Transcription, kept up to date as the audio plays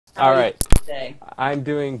How All are you right. today? I'm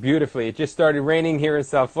doing beautifully. It just started raining here in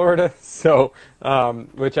South Florida, so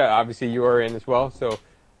which obviously you are in as well. So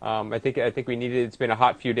I think we needed. It's been a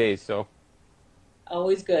hot few days. So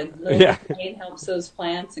Always good. A little yeah, bit of rain helps those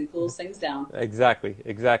plants and cools things down. exactly.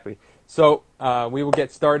 So we will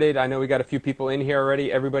get started. I know we got a few people in here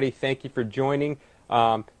already. Everybody, thank you for joining.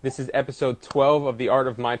 This is episode 12 of the Art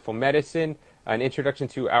of Mindful Medicine, an introduction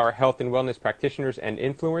to our health and wellness practitioners and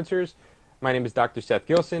influencers. My name is Dr. Seth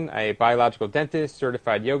Gilson, a biological dentist,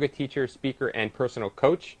 certified yoga teacher, speaker, and personal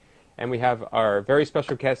coach. And we have our very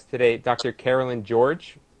special guest today, Dr. Carolyn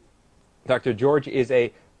George. Dr. George is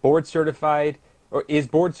board certified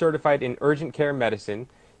in urgent care medicine.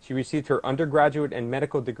 She received her undergraduate and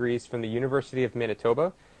medical degrees from the University of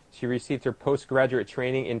Manitoba. She received her postgraduate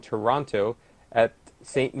training in Toronto at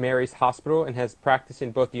St. Mary's Hospital and has practiced in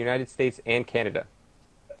both the United States and Canada.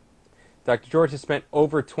 Dr. George has spent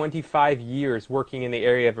over 25 years working in the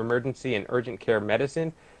area of emergency and urgent care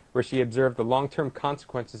medicine, where she observed the long-term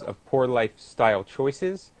consequences of poor lifestyle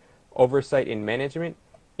choices, oversight in management,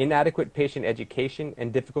 inadequate patient education,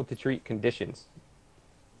 and difficult-to-treat conditions.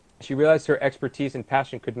 She realized her expertise and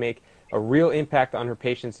passion could make a real impact on her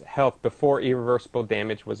patients' health before irreversible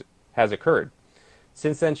damage has occurred.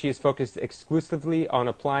 Since then, she has focused exclusively on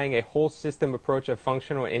applying a whole system approach of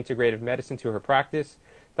functional and integrative medicine to her practice.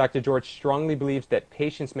 Dr. George strongly believes that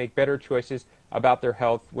patients make better choices about their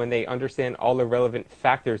health when they understand all the relevant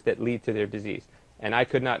factors that lead to their disease. And I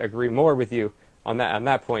could not agree more with you on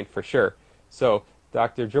that point for sure. So,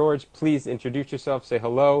 Dr. George, please introduce yourself, say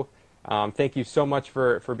hello. Thank you so much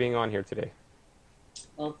for being on here today.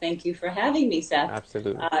 Well, thank you for having me, Seth.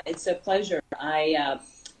 Absolutely. It's a pleasure. I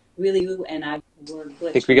really, and I were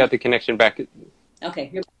I think we got the connection back.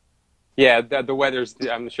 Okay. Yeah, the weather's,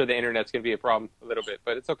 I'm sure the internet's going to be a problem a little bit,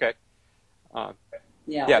 but it's okay.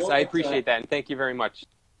 Yes, I appreciate that, and thank you very much.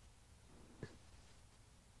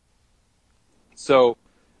 So,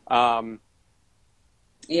 yeah,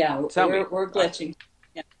 we're glitching.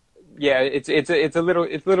 Yeah, it's a little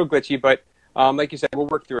glitchy, but like you said, we'll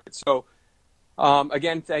work through it. So,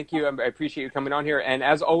 again, thank you. I appreciate you coming on here. And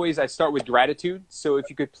as always, I start with gratitude. So, if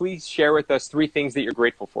you could please share with us 3 things that you're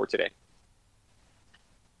grateful for today.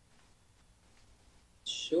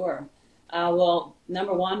 Sure. Well,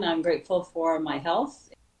 number one, I'm grateful for my health.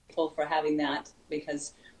 Grateful for having that,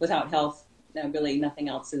 because without health, really nothing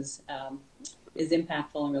else is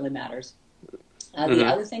impactful and really matters. The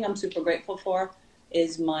other thing I'm super grateful for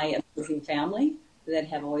is my amazing family that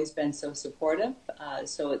have always been so supportive.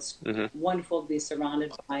 So it's wonderful to be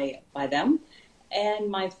surrounded by them. And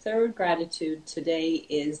my third gratitude today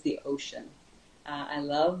is the ocean. I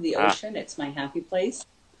love the ocean. It's my happy place.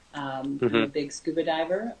 I'm a big scuba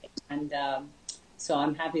diver, and so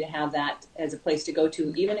I'm happy to have that as a place to go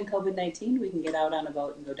to. Even in COVID-19, we can get out on a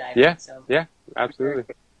boat and go diving. Yeah, absolutely.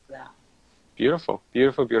 Beautiful.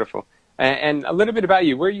 And a little bit about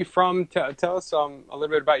you. Where are you from? Tell us a little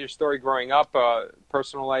bit about your story growing up,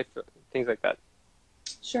 personal life, things like that.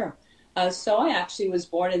 Sure. So I actually was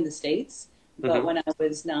born in the States, but when I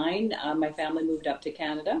was 9, my family moved up to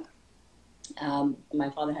Canada. My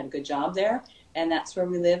father had a good job there, and that's where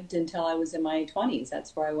we lived until I was in my 20s.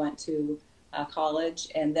 That's where I went to college,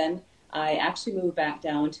 and then I actually moved back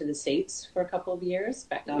down to the States for a couple of years,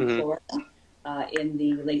 back down to Florida in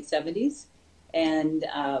the late 70s, and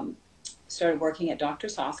started working at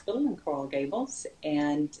Doctor's Hospital in Coral Gables,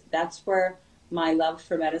 and that's where my love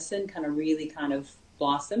for medicine really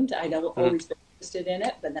blossomed. I'd always been interested in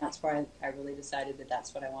it, but that's where I really decided that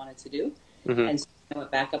that's what I wanted to do. And so I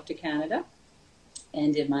went back up to Canada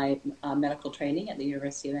and did my medical training at the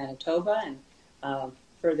University of Manitoba and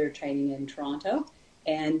further training in Toronto,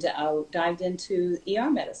 and dived into ER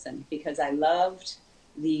medicine because I loved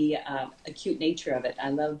the acute nature of it.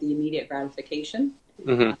 I loved the immediate gratification.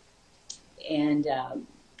 And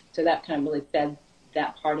so that kind of really fed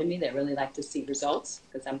that part of me that really liked to see results,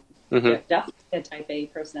 because I'm definitely a type A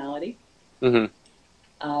personality.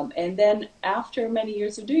 And then after many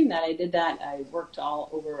years of doing that, I worked all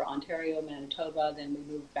over Ontario, Manitoba, then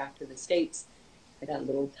we moved back to the States. I got a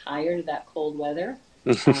little tired of that cold weather.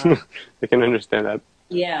 I can understand that.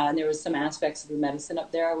 Yeah, and there was some aspects of the medicine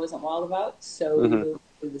up there I wasn't wild about, so we moved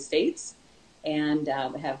to the States and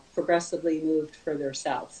have progressively moved further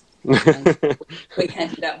south. And we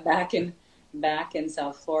ended up back in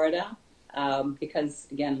South Florida because,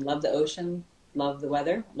 again, love the ocean, love the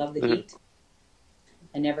weather, love the heat.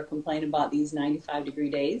 I never complain about these 95-degree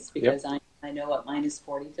days because I know what minus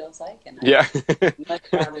 40 feels like, and I'd much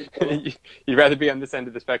rather go. You'd rather be on this end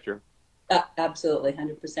of the spectrum. Absolutely,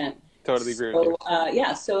 100%. Totally agree with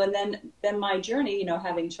you. So and then my journey,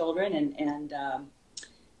 having children and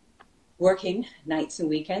working nights and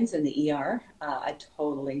weekends in the ER, I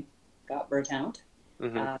totally got burnt out.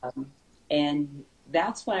 And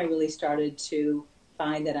that's when I really started to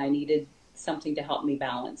find that I needed something to help me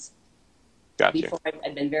balance. Gotcha. Before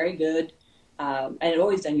I'd been very good. I had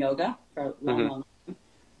always done yoga for a long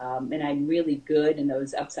time. And I'm really good in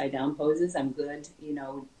those upside down poses. I'm good,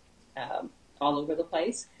 all over the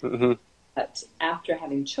place. But after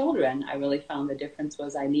having children, I really found the difference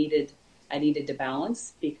was I needed to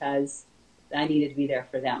balance because I needed to be there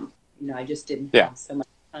for them. I just didn't have so much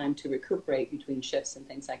time to recuperate between shifts and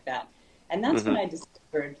things like that. And that's when I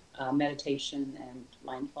discovered meditation and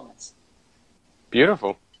mindfulness.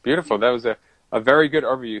 Beautiful. Beautiful. That was a very good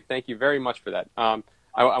overview. Thank you very much for that.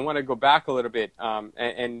 I want to go back a little bit,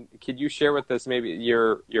 and could you share with us maybe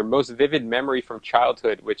your most vivid memory from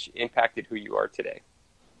childhood which impacted who you are today?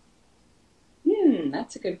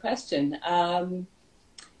 That's a good question.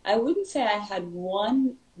 I wouldn't say I had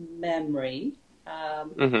one memory,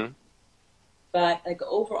 but like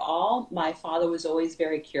overall, my father was always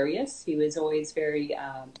very curious. He was always very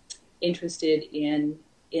interested in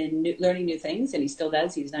learning new things, and he still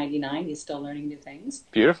does. He's 99. He's still learning new things.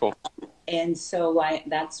 Beautiful. And so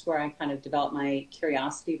that's where I kind of developed my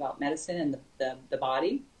curiosity about medicine and the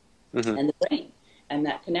body and the brain, and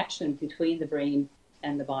that connection between the brain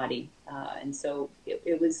and the body. And so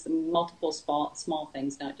it was multiple small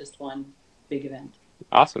things, not just one big event.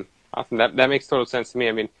 Awesome. That makes total sense to me.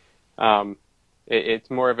 I mean, it's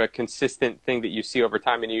more of a consistent thing that you see over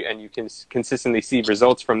time, and you can consistently see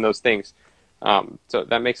results from those things. So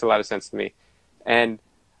that makes a lot of sense to me. And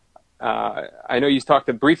I know you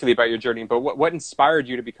talked briefly about your journey, but what inspired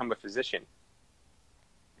you to become a physician?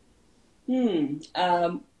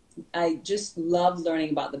 I just love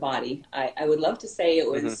learning about the body. I would love to say it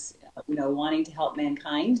was, wanting to help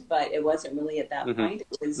mankind, but it wasn't really at that point.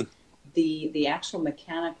 It was the actual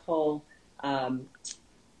mechanical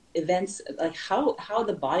events, like how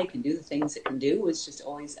the body can do the things it can do was just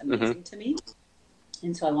always amazing to me.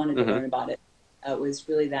 And so I wanted to learn about it. It was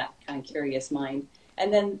really that kind of curious mind.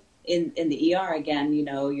 And then in the ER, again,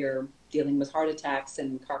 you're dealing with heart attacks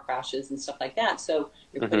and car crashes and stuff like that. So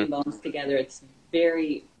you're putting bones together. It's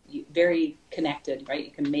very, very connected, right?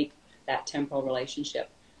 You can make that temporal relationship.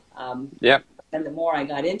 And the more I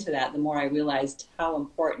got into that, the more I realized how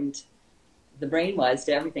important the brain was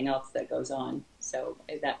to everything else that goes on. So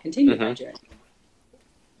that continued my journey.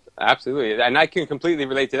 Absolutely. And I can completely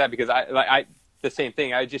relate to that because I the same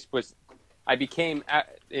thing. I became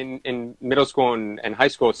in middle school and high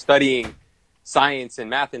school studying science and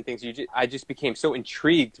math and things. I just became so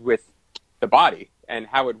intrigued with the body and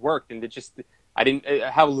how it worked, and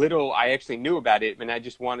how little I actually knew about it, and I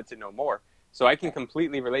just wanted to know more. So I can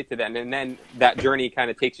completely relate to that. And then that journey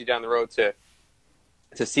kind of takes you down the road to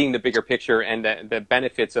seeing the bigger picture and the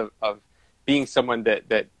benefits of being someone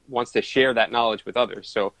that wants to share that knowledge with others.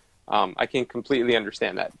 So I can completely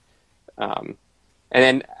understand that. And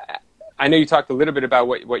then I know you talked a little bit about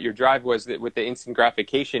what your drive was with the instant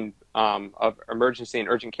gratification of emergency and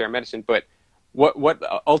urgent care medicine, but what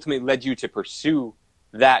ultimately led you to pursue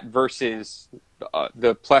that versus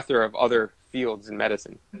the plethora of other fields in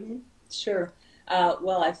medicine? Sure.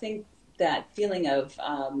 Well, I think that feeling of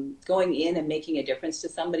going in and making a difference to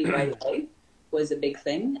somebody right away was a big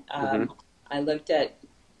thing. I looked at,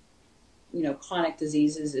 chronic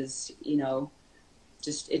diseases as,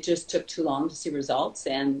 it just took too long to see results,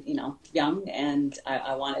 and, young, and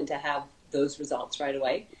I wanted to have those results right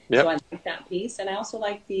away. So I like that piece. And I also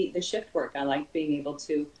like the shift work. I like being able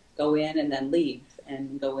to go in and then leave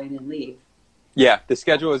and go in and leave. Yeah, the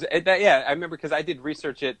schedule is I remember because I did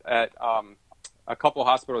research it at a couple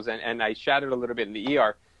hospitals, and I shadowed a little bit in the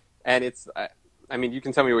ER, and it's I mean, you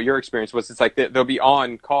can tell me what your experience was. It's like they'll be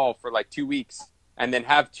on call for like 2 weeks and then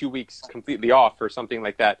have 2 weeks completely off or something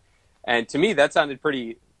like that. And to me, that sounded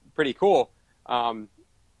pretty cool.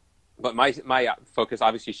 But my focus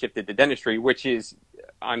obviously shifted to dentistry, which is,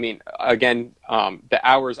 I mean, again, the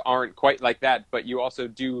hours aren't quite like that, but you also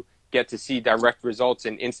do get to see direct results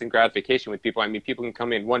and instant gratification with people. I mean, people can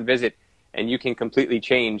come in one visit and you can completely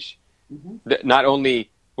change not only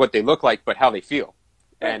what they look like, but how they feel.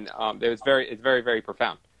 And it's very, very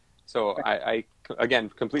profound. So I again,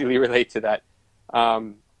 completely relate to that.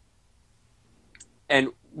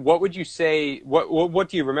 And what would you say, what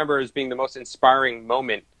do you remember as being the most inspiring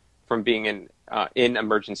moment from being in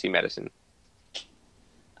emergency medicine?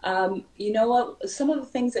 You know what? Some of the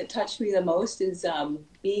things that touched me the most is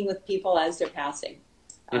being with people as they're passing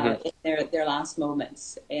in their last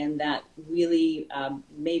moments. And that really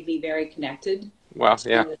made me very connected. Wow, to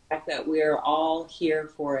the fact that we're all here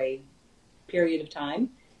for a period of time.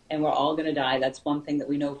 and we're all going to die. That's one thing that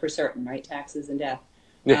we know for certain, right? Taxes and death.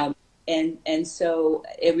 Yeah. And so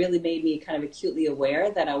it really made me kind of acutely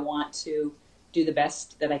aware that I want to do the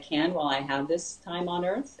best that I can while I have this time on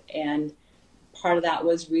earth. And part of that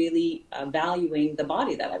was really valuing the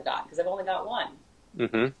body that I've got, because I've only got one.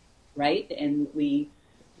 Mm-hmm. Right? And we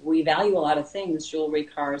value a lot of things, jewelry,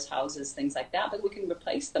 cars, houses, things like that, but we can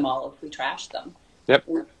replace them all if we trash them. Yep.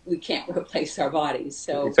 We can't replace our bodies.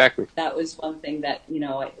 So exactly. That was one thing that,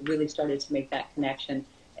 I really started to make that connection.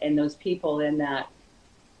 And those people in that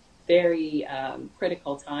very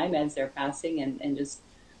critical time as they're passing and just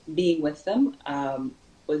being with them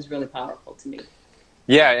was really powerful to me.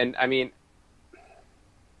 Yeah, and I mean,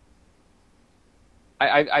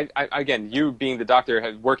 I again, you being the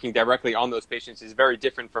doctor, working directly on those patients is very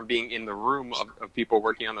different from being in the room of people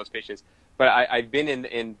working on those patients. But I've been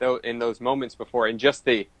in those moments before, and just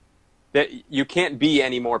that you can't be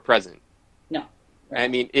any more present. No. I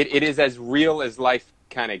mean, it is as real as life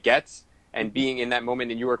kind of gets, and being in that moment,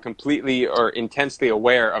 and you are completely or intensely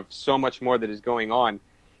aware of so much more that is going on.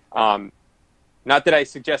 Not that I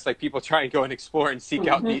suggest like people try and go and explore and seek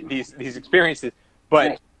out these experiences, but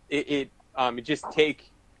right. It just take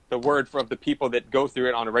the word of the people that go through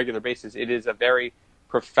it on a regular basis. It is a very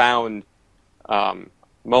profound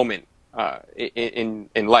moment in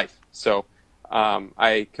life. So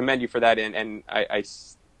I commend you for that, and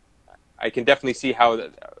I can definitely see how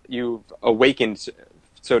you've awakened,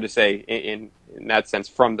 so to say, in that sense,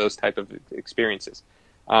 from those type of experiences.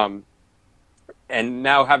 And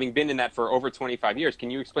now, having been in that for over 25 years, can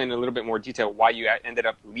you explain in a little bit more detail why you ended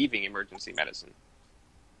up leaving emergency medicine?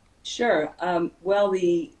 Sure. Well,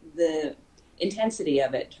 the intensity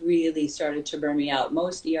of it really started to burn me out.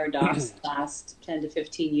 Most ER docs last 10 to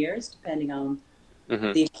 15 years, depending on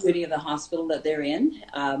the acuity of the hospital that they're in.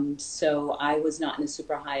 So I was not in a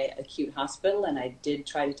super high acute hospital, and I did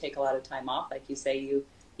try to take a lot of time off. Like you say,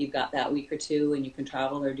 you've got that week or two and you can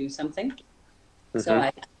travel or do something. So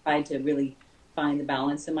I tried to really find the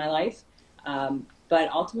balance in my life. But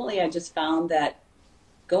ultimately, I just found that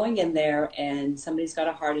going in there and somebody's got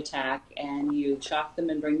a heart attack and you shock them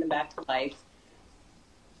and bring them back to life,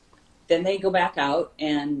 then they go back out,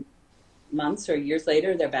 and months or years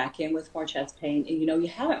later, they're back in with more chest pain. And, you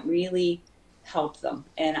haven't really helped them.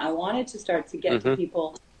 And I wanted to start to get to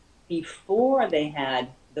people before they had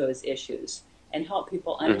those issues and help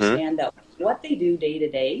people understand that what they do day to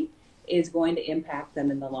day is going to impact them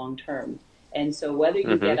in the long term. And so whether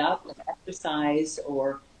you get up and exercise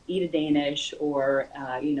or eat a Danish or,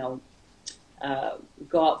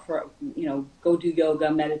 go out for, go do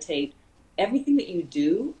yoga, meditate, everything that you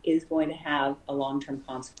do is going to have a long-term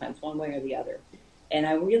consequence one way or the other. And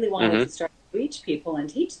I really wanted to start to reach people and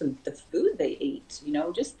teach them the food they eat,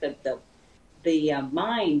 just the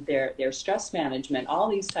mind, their stress management, all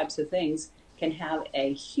these types of things can have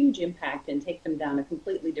a huge impact and take them down a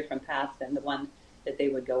completely different path than the one that they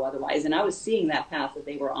would go otherwise. And I was seeing that path that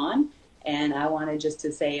they were on, and I wanted just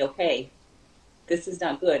to say, okay, this is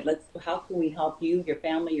not good. How can we help you, your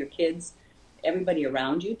family, your kids, everybody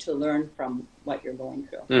around you to learn from what you're going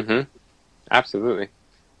through? Absolutely.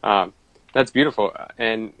 That's beautiful.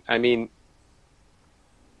 And I mean,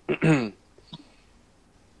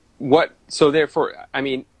 what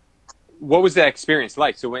was that experience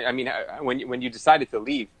like? So when you decided to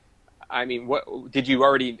leave, I mean, what did you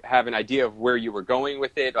already have an idea of where you were going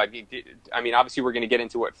with it? Obviously we're going to get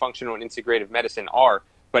into what functional and integrative medicine are,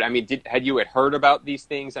 but I mean, had you heard about these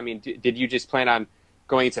things? I mean, did you just plan on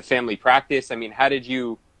going into family practice? I mean,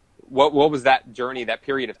 what was that journey, that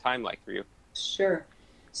period of time like for you? Sure.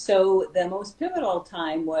 So the most pivotal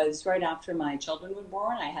time was right after my children were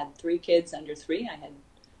born. I had 3 kids under 3. I had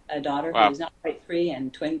a daughter who was not quite 3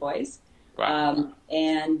 and twin boys. Wow.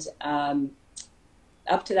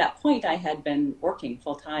 Up to that point, I had been working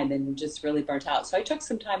full time and just really burnt out. So I took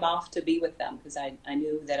some time off to be with them because I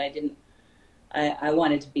knew that I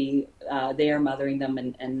wanted to be there mothering them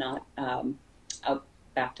and not out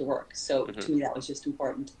back to work. So to me, that was just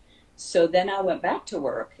important. So then I went back to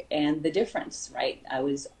work, and the difference, right? I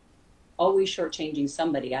was always shortchanging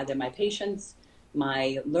somebody, either my patients,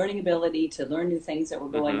 my learning ability to learn new things that were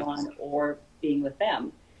going on, or being with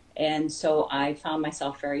them. And so I found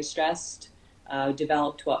myself very stressed,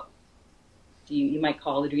 developed what you might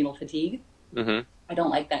call adrenal fatigue. I don't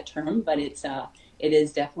like that term, but it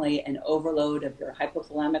is definitely an overload of your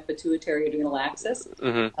hypothalamic pituitary adrenal axis.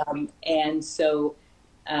 And so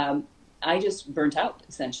I just burnt out,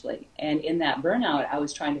 essentially. And in that burnout, I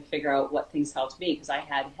was trying to figure out what things helped me, because I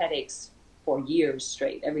had headaches for years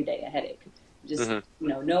straight, every day a headache. Just,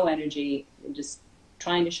 no energy, just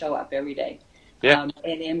trying to show up every day. And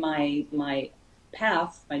in my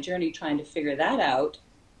path, my journey trying to figure that out,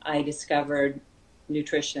 I discovered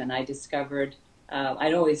nutrition. I discovered,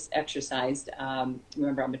 I'd always exercised.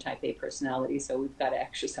 Remember, I'm a type A personality, so we've got to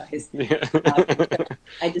exercise. Yeah.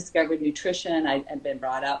 I discovered nutrition. I'd been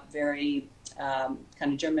brought up very kind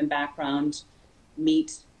of German background,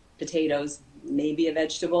 meat, potatoes, maybe a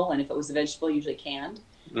vegetable, and if it was a vegetable, usually canned.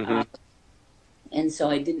 And so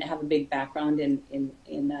I didn't have a big background in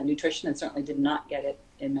nutrition, and certainly did not get it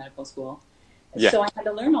in medical school. Yeah. So I had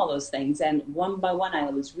to learn all those things, and one by one I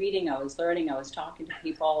was reading, I was learning, I was talking to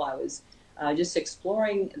people, I was just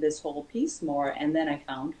exploring this whole piece more, and then I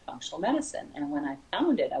found functional medicine. And when I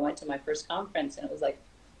found it, I went to my first conference, and it was like,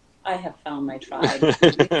 I have found my tribe.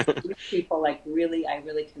 These people, like, really, I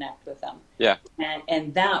really connect with them. Yeah.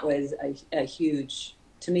 And that was a huge,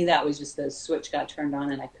 to me, that was just the switch got turned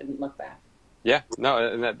on, and I couldn't look back. Yeah, no,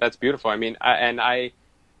 and that's beautiful. I mean, I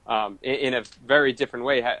in a very different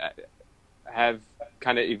way, have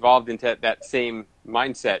kind of evolved into that same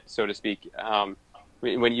mindset, so to speak.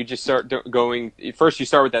 When you just start going, first you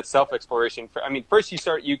start with that self-exploration. I mean, first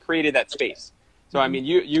you created that space. So, I mean,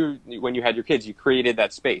 you when you had your kids, you created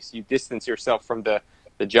that space. You distanced yourself from the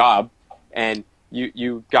job, and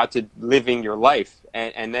you got to living your life.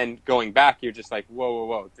 And then going back, you're just like,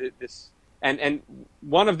 whoa, this. And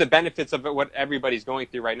one of the benefits of it, what everybody's going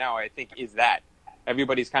through right now, I think, is that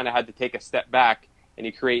everybody's kind of had to take a step back, and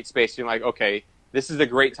you create space. You're like, okay, this is a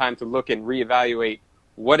great time to look and reevaluate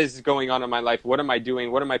what is going on in my life. What am I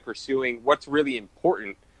doing? What am I pursuing? What's really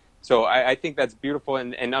important? So I think that's beautiful.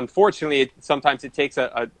 And unfortunately, sometimes it takes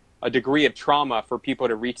a degree of trauma for people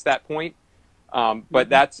to reach that point. But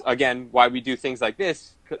that's, again, why we do things like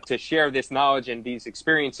this, to share this knowledge and these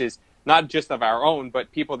experiences, not just of our own,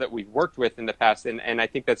 but people that we've worked with in the past. And I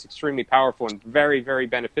think that's extremely powerful and very, very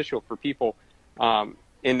beneficial for people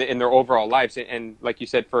in their overall lives. And like you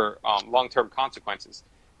said, for long-term consequences.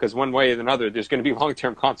 Because one way or another, there's going to be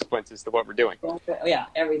long-term consequences to what we're doing. Yeah,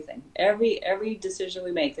 everything. Every decision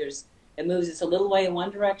we make, it moves us a little way in one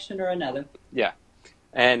direction or another. Yeah.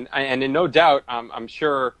 And in no doubt, I'm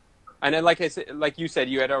sure, and then like you said,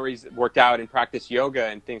 you had always worked out and practiced yoga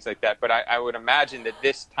and things like that. But I would imagine that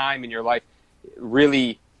this time in your life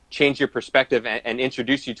really changed your perspective and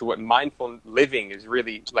introduced you to what mindful living is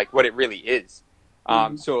really, like, what it really is.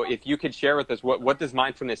 So if you could share with us, what does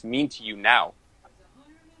mindfulness mean to you now?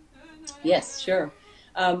 Yes, sure.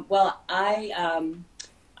 Well, I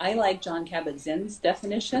like John Kabat-Zinn's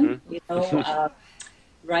definition,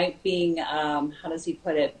 right? Being, how does he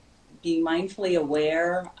put it? Being mindfully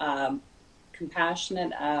aware,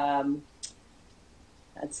 compassionate.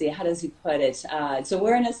 Let's see, how does he put it? It's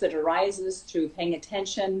awareness that arises through paying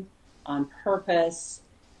attention on purpose,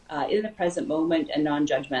 in the present moment, and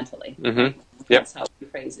non-judgmentally. Mm-hmm. That's how he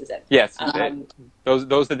phrases it. Yes,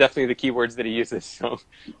 those are definitely the key words that he uses. So,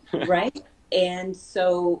 right, and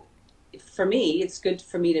so for me, it's good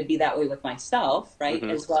for me to be that way with myself, right,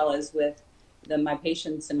 as well as with my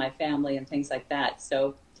patients and my family and things like that.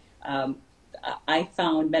 So, I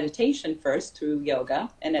found meditation first through yoga,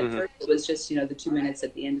 and at first it was just the 2 minutes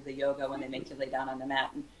at the end of the yoga when they make you lay down on the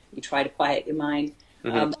mat and you try to quiet your mind.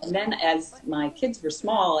 And then as my kids were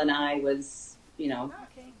small and I was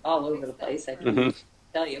all over the place, I can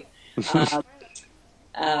tell you.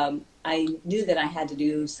 I knew that I had to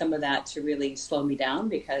do some of that to really slow me down,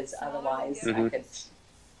 because otherwise I could.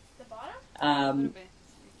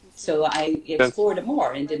 So I explored it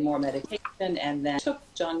more and did more meditation, and then took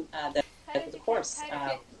John the course,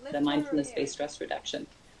 the mindfulness-based stress reduction.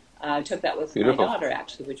 I took that with my daughter,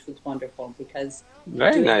 actually, which was wonderful, because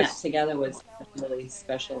doing that together was really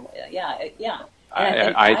special. Yeah.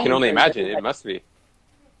 I can only imagine. It must be.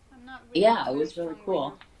 Yeah, it was really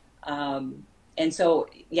cool. And so,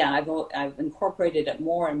 yeah, I've incorporated it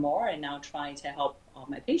more and more, and now trying to help all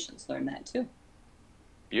my patients learn that too.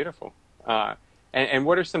 Beautiful. And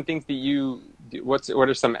what are some things that you do, what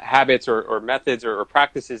are some habits or methods or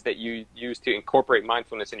practices that you use to incorporate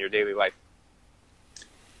mindfulness in your daily life?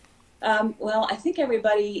 Well, I think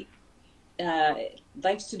everybody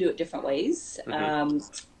likes to do it different ways.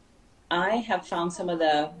 I have found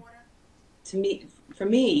for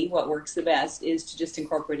me, what works the best is to just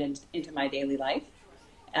incorporate it into my daily life.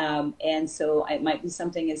 And so it might be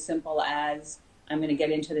something as simple as I'm going to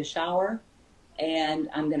get into the shower and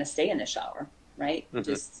I'm going to stay in the shower, right?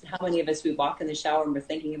 Just how many of us, we walk in the shower and we're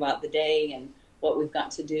thinking about the day and what we've got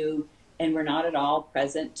to do, and we're not at all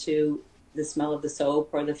present to the smell of the soap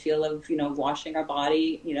or the feel of, washing our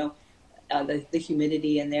body, the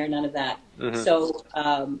humidity in there, none of that. So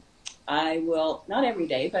I will, not every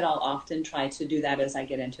day, but I'll often try to do that as I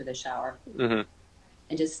get into the shower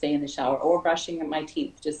and just stay in the shower, or brushing my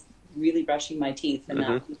teeth, just really brushing my teeth and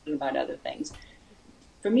not thinking about other things.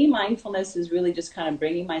 For me, mindfulness is really just kind of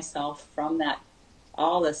bringing myself from that,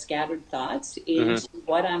 all the scattered thoughts, into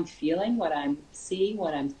what I'm feeling, what I'm seeing,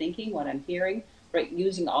 what I'm thinking, what I'm hearing, right?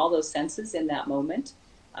 Using all those senses in that moment.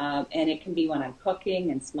 And it can be when I'm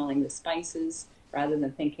cooking and smelling the spices rather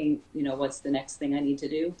than thinking, what's the next thing I need to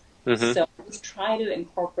do. So I just try to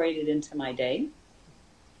incorporate it into my day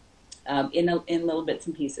in little bits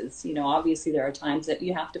and pieces. Obviously there are times that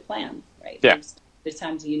you have to plan, right? Yeah. There's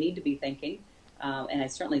times you need to be thinking, and I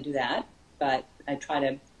certainly do that, but I try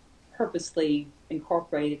to purposely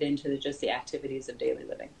incorporate it into just the activities of daily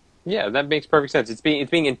living. Yeah, that makes perfect sense. It's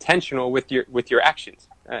being intentional with your actions.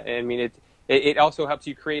 I mean, it also helps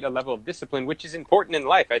you create a level of discipline, which is important in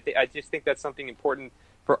life. I just think that's something important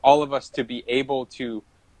for all of us to be able to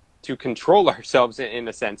control ourselves in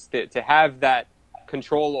a sense, to have that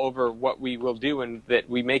control over what we will do and that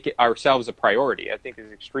we make it ourselves a priority. I think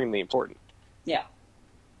is extremely important. Yeah.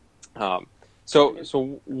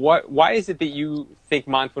 So why is it that you think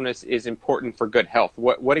mindfulness is important for good health?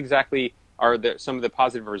 What exactly are some of the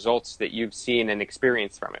positive results that you've seen and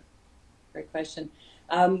experienced from it? Great question.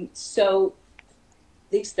 So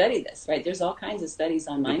they study this, right? There's all kinds of studies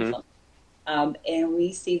on mindfulness. And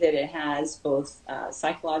we see that it has both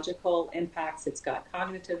psychological impacts, it's got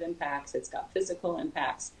cognitive impacts, it's got physical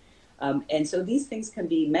impacts. And so these things can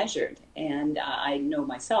be measured. And I know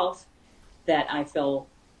myself that I feel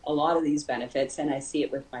a lot of these benefits, and I see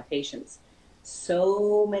it with my patients.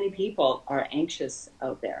 So many people are anxious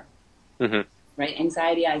out there, right?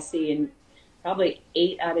 Anxiety, I see in probably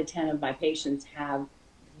 8 out of 10 of my patients have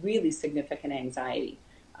really significant anxiety.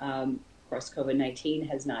 Of course, COVID-19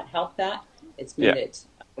 has not helped that. It's made it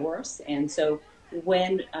worse. And so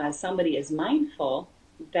when somebody is mindful,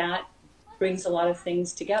 that brings a lot of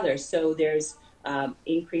things together. So there's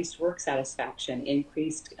increased work satisfaction,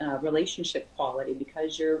 increased relationship quality,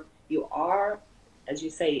 because you are, as you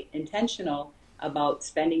say, intentional about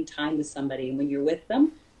spending time with somebody. And when you're with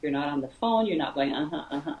them, you're not on the phone, you're not going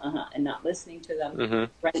and not listening to them.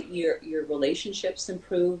 Right? Your relationships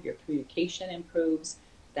improve, your communication improves.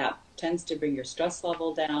 That tends to bring your stress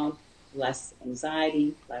level down, less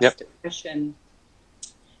anxiety, less depression,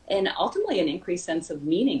 and ultimately an increased sense of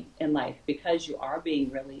meaning in life because you are being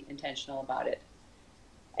really intentional about it.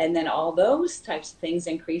 And then all those types of things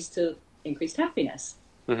increased happiness.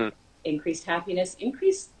 Increased happiness,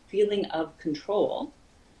 increased feeling of control,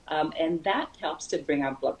 and that helps to bring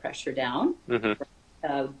our blood pressure down,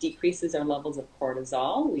 decreases our levels of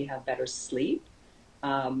cortisol, we have better sleep.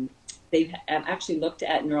 They've actually looked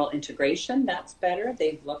at neural integration, that's better.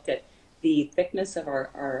 They've looked at the thickness of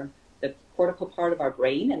the cortical part of our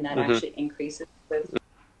brain, and that actually increases with that.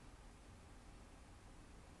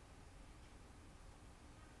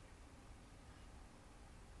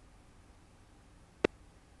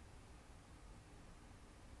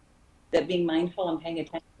 Being mindful and paying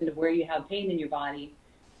attention to where you have pain in your body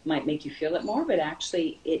might make you feel it more, but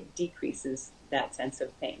actually it decreases that sense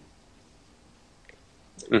of pain.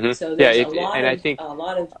 So there's a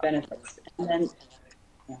lot of benefits. And then,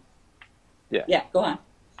 go on.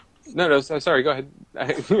 No, sorry, go ahead.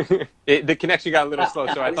 The connection got a little slow,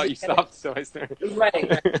 so I thought you stopped, so I started.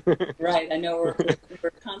 Right. I know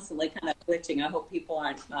we're constantly kind of glitching. I hope people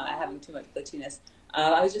aren't having too much glitchiness.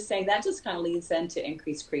 I was just saying that just kind of leads then to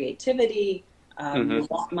increased creativity. Your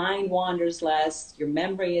mind wanders less, your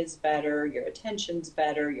memory is better, your attention's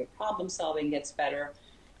better, your problem solving gets better.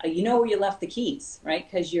 You know where you left the keys, right?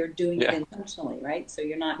 Because you're doing it intentionally, right? So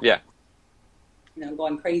you're not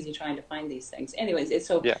going crazy trying to find these things. Anyways, it's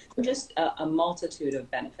just a multitude of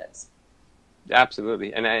benefits.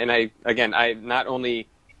 Absolutely. And I not only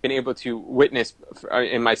been able to witness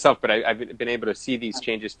in myself, but I've been able to see these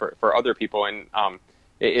changes for other people, and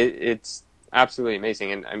it's absolutely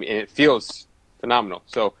amazing. And I mean, it feels phenomenal.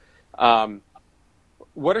 So,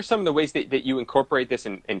 what are some of the ways that you incorporate this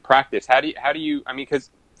in practice? How do you? I mean, because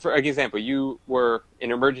for example, you were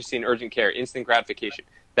in emergency and urgent care, instant gratification.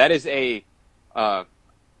 That is a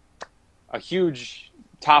huge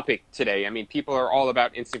topic today. I mean, people are all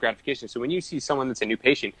about instant gratification. So when you see someone that's a new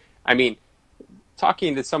patient, I mean,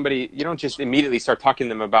 talking to somebody, you don't just immediately start talking to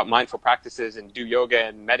them about mindful practices and do yoga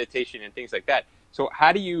and meditation and things like that. So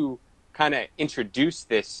how do you kind of introduce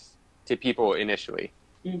this to people initially?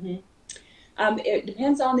 It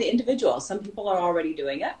depends on the individual. Some people are already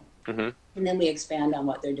doing it, and then we expand on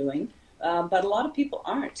what they're doing. But a lot of people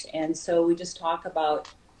aren't. And so we just talk about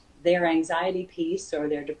their anxiety piece or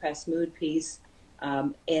their depressed mood piece,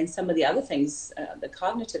 and some of the other things, the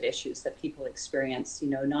cognitive issues that people experience,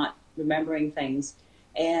 not remembering things.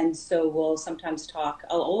 And so we'll sometimes talk.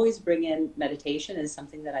 I'll always bring in meditation as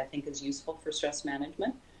something that I think is useful for stress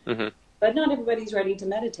management. Mm-hmm. But not everybody's ready to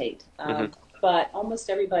meditate. Mm-hmm. But almost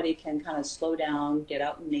everybody can kind of slow down, get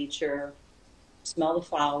out in nature, smell the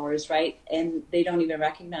flowers, right? And they don't even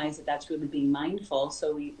recognize that that's really being mindful.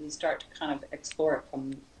 So we start to kind of explore it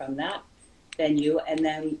from that venue, and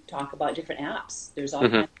then talk about different apps. There's all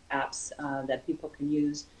Mm-hmm. kinds of apps that people can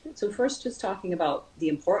use. So first, just talking about the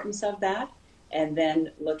importance of that, and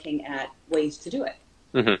then looking at ways to do it.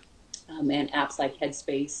 Mm-hmm. And apps like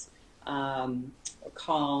Headspace,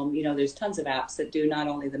 Calm, there's tons of apps that do not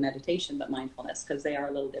only the meditation, but mindfulness, because they are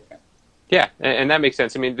a little different. Yeah, and that makes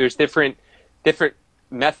sense. I mean, there's different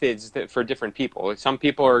methods for different people. Some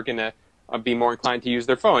people are going to be more inclined to use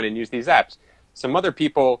their phone and use these apps. Some other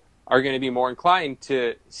people are going to be more inclined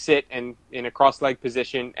to sit and in a cross-legged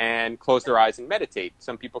position and close their eyes and meditate.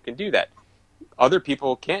 Some people can do that. Other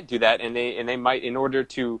people can't do that, and they might, in order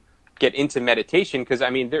to get into meditation, because I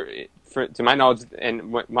mean, to my knowledge,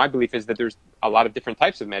 and what my belief is that there's a lot of different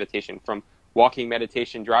types of meditation, from walking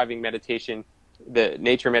meditation, driving meditation, the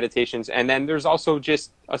nature meditations, and then there's also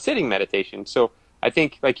just a sitting meditation. So I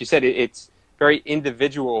think, like you said, it's very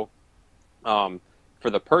individual for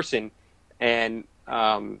the person, and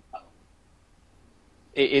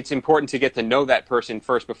it's important to get to know that person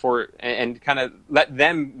first before, and kind of let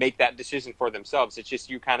them make that decision for themselves. It's just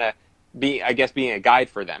you kind of being a guide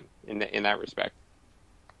for them in that respect.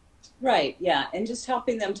 Right. Yeah. And just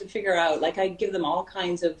helping them to figure out, like, I give them all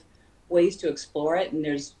kinds of ways to explore it. And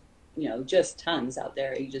there's, just tons out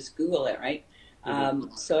there. You just Google it, right?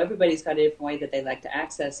 Mm-hmm. So everybody's got a different way that they like to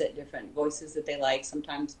access it, different voices that they like.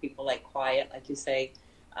 Sometimes people like quiet, like you say.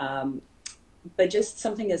 But just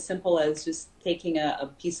something as simple as just taking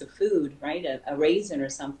a piece of food, right? A raisin or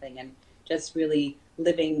something, and just really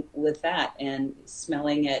living with that and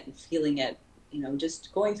smelling it and feeling it,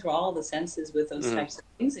 just going through all the senses with those types of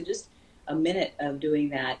things. And just a minute of doing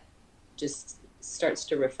that just starts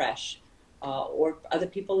to refresh. Or other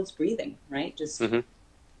people, it's breathing, right? Just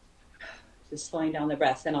slowing down the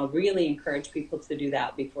breath. And I'll really encourage people to do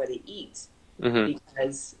that before they eat,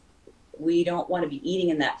 because we don't want to be eating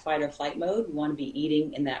in that fight or flight mode. We want to be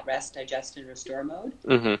eating in that rest, digest, and restore mode.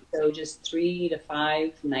 So just 3 to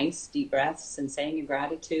 5 nice deep breaths and saying a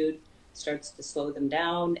gratitude starts to slow them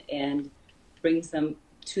down and brings them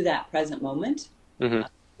to that present moment. So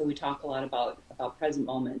we talk a lot about present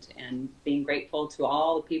moment and being grateful to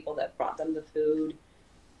all the people that brought them the food.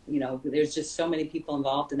 There's just so many people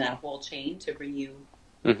involved in that whole chain to bring you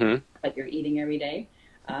what you're eating every day.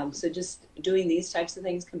 So just doing these types of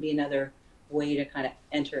things can be another way to kind of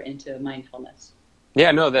enter into mindfulness.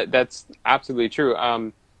 Yeah, no, that's absolutely true.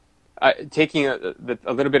 Taking a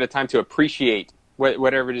little bit of time to appreciate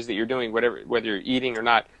whatever it is that you're doing, whether you're eating or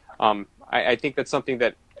not. I think that's something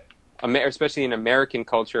that, especially in American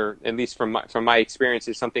culture, at least from my experience,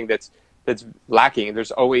 is something that's lacking.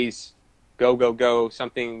 There's always go,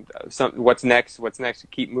 something, what's next,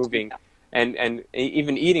 keep moving. And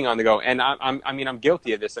even eating on the go. And I'm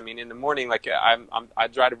guilty of this. I mean, in the morning, like I'll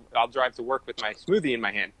drive to work with my smoothie in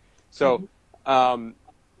my hand. So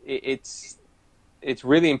it's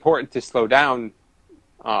really important to slow down,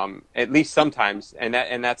 at least sometimes. And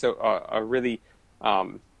that's a really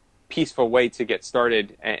peaceful way to get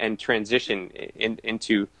started and transition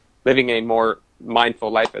into living a more mindful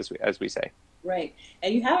life, as we say. Right.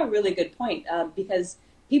 And you have a really good point, because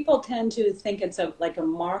people tend to think it's like a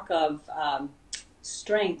mark of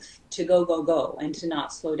strength to go, and to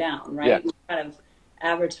not slow down, right? Yeah. We kind of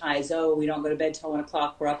advertise, we don't go to bed till 1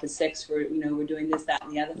 o'clock, we're up at 6, we're doing this, that,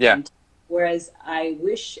 and the other thing. Whereas I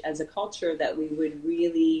wish as a culture that we would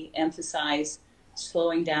really emphasize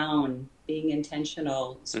slowing down, being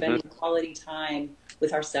intentional, spending quality time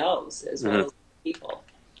with ourselves as well as people.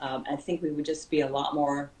 I think we would just be a lot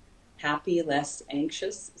more happy, less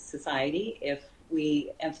anxious society if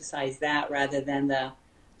we emphasize that rather than the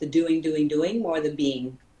doing, more the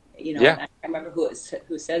being. I can't remember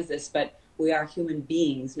who says this, but we are human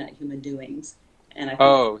beings, not human doings. And I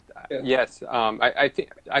think yes, I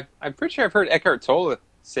think I'm pretty sure I've heard Eckhart Tolle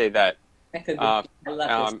say that. That could be. I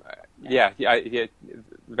love this. Yeah,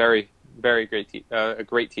 very, very great, a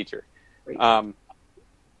great teacher. Great.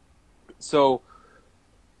 So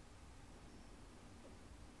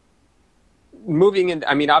moving in,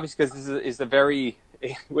 I mean, obviously, because this is a very,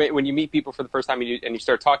 when you meet people for the first time and you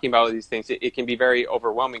start talking about all these things, it can be very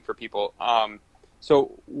overwhelming for people.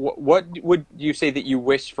 So what would you say that you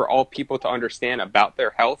wish for all people to understand about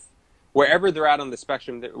their health, wherever they're at on the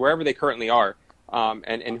spectrum, wherever they currently are,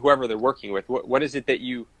 and whoever they're working with? What is it that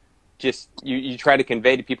you try to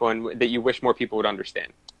convey to people and that you wish more people would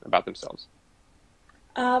understand about themselves?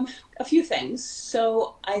 A few things.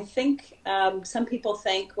 So I think some people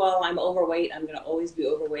think, well, I'm overweight. I'm going to always be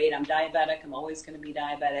overweight. I'm diabetic. I'm always going to be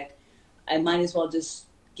diabetic. I might as well just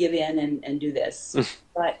give in and do this.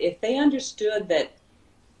 But if they understood that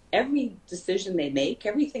every decision they make,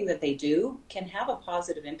 everything that they do can have a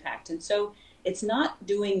positive impact. And so it's not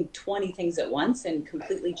doing 20 things at once and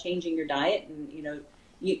completely changing your diet. And,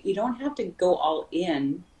 you don't have to go all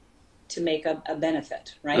in to make a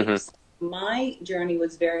benefit, right? Mm-hmm. So my journey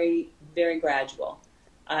was very, very gradual.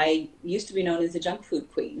 I used to be known as a junk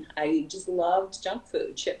food queen. I just loved junk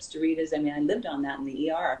food, chips, Doritos. I mean, I lived on that in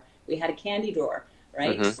the ER. We had a candy drawer,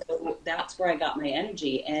 right? Mm-hmm. So that's where I got my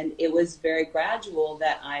energy. And it was very gradual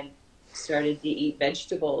that I started to eat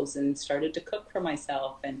vegetables and started to cook for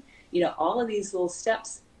myself. And, all of these little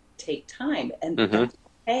steps take time. And Mm-hmm. that's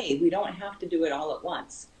okay. We don't have to do it all at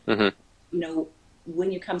once. Mm-hmm.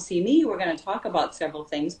 When you come see me, we're going to talk about several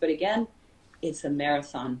things. But again, it's a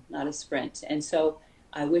marathon, not a sprint. And so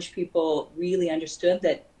I wish people really understood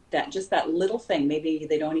that just that little thing, maybe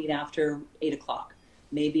they don't eat after 8 o'clock.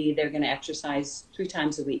 Maybe they're going to exercise 3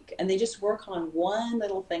 times a week. And they just work on one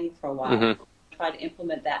little thing for a while. Mm-hmm. Try to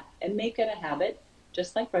implement that and make it a habit,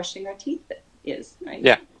 just like brushing our teeth is, right?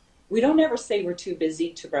 Yeah. We don't ever say we're too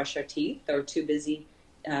busy to brush our teeth or too busy,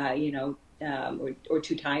 or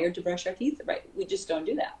too tired to brush our teeth, right? We just don't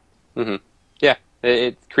do that. Mm-hmm. Yeah.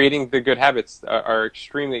 Creating the good habits are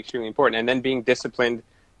extremely, extremely important. And then being disciplined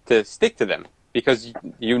to stick to them because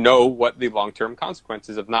you know what the long-term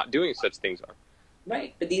consequences of not doing such things are.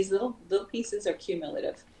 Right. But these little pieces are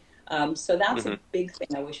cumulative. So that's Mm-hmm. a big thing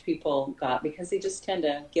I wish people got because they just tend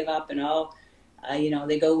to give up and,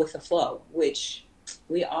 they go with the flow, which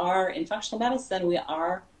we are in functional medicine. We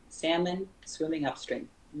are salmon swimming upstream.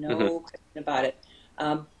 No question about it.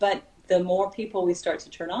 But the more people we start to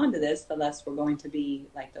turn on to this, the less we're going to be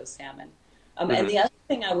like those salmon. And the other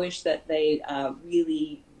thing I wish that they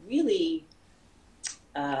really, really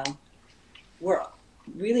were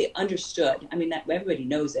really understood, I mean, that everybody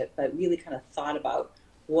knows it, but really kind of thought about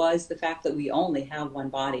was the fact that we only have one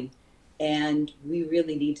body and we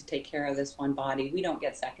really need to take care of this one body. We don't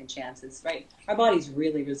get second chances, right? Our body's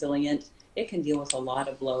really resilient. It can deal with a lot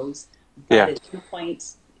of blows, but at some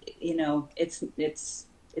point, it's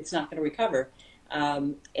not going to recover.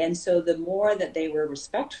 And so the more that they were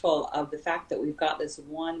respectful of the fact that we've got this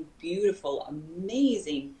one beautiful,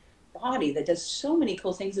 amazing body that does so many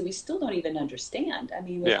cool things that we still don't even understand. I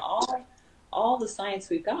mean, with all the science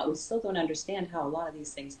we've got, we still don't understand how a lot of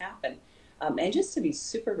these things happen. And just to be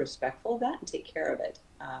super respectful of that and take care of it,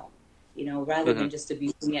 rather than just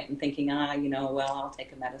abusing it and thinking, well, I'll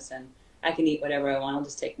take a medicine. I can eat whatever I want. I'll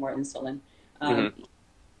just take more insulin. I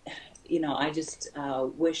just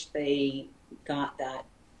wish they got that,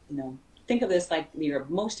 think of this like your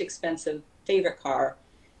most expensive favorite car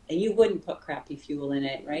and you wouldn't put crappy fuel in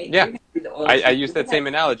it, right? Yeah. I use that same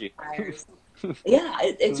analogy. Yeah,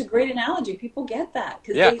 it's a great analogy. People get that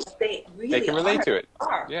because they really they can relate to it.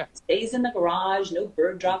 Yeah, stays in the garage, no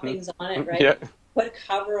bird droppings on it, right? Yeah. Put a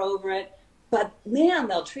cover over it, but man,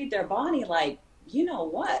 they'll treat their body like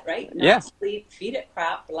what, right? Not sleep, feed it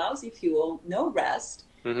crap, lousy fuel, no rest.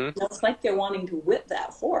 It's like they're wanting to whip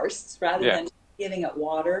that horse rather than giving it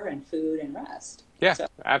water and food and rest. Yeah,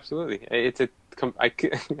 absolutely. I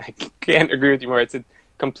can't agree with you more. It's a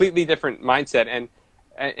completely different mindset, and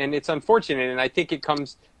it's unfortunate. And I think it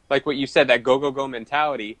comes like what you said, that go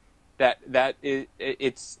mentality.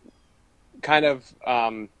 It's kind of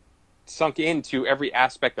sunk into every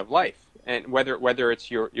aspect of life, and whether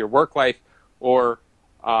it's your work life or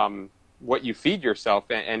what you feed yourself,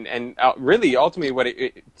 and really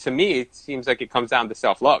ultimately to me it seems like it comes down to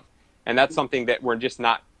self-love, and that's something that we're just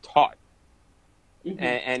not taught.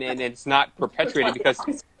 And it's not perpetuated because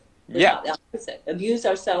the opposite. Abuse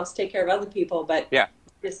ourselves, take care of other people, but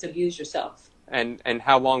just abuse yourself. And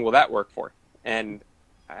how long will that work for? And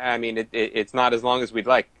I mean, it's not as long as we'd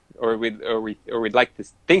like, or we'd like to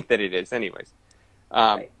think that it is, anyways.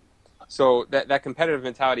 So that competitive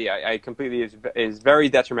mentality, I completely is very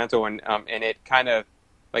detrimental, and it kind of,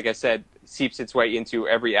 like I said, seeps its way into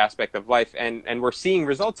every aspect of life, and we're seeing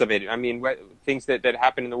results of it. I mean, things that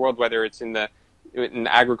happen in the world, whether it's in the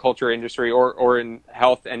agriculture industry or in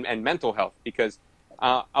health and mental health, because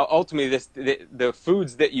ultimately the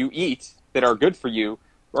foods that you eat that are good for you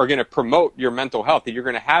are going to promote your mental health, and you're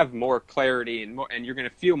going to have more clarity and you're going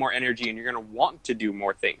to feel more energy, and you're going to want to do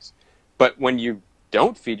more things. But when you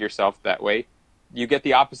don't feed yourself that way, you get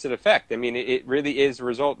the opposite effect. I mean, it really is a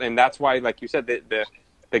result, and that's why, like you said,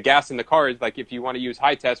 the gas in the car is like, if you want to use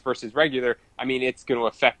high test versus regular, I mean, it's going to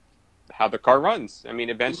affect how the car runs. I mean,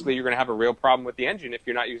 eventually you're going to have a real problem with the engine if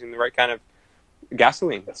you're not using the right kind of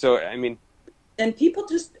gasoline. So, I mean, And people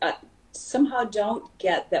just somehow don't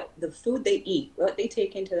get that the food they eat, what they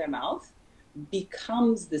take into their mouth,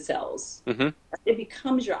 becomes the cells. hmm It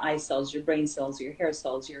becomes your eye cells, your brain cells, your hair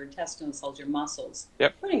cells, your intestinal cells, your muscles.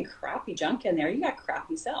 yep. Putting crappy junk in there, you got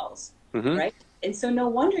crappy cells, hmm right? And so no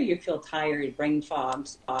wonder you feel tired, brain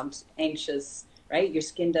fogged, anxious, right? Your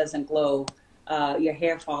skin doesn't glow, your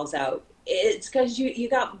hair falls out. It's because you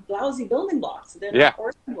got lousy building blocks. They're Yeah. not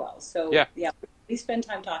working well. So Yeah. yeah, we spend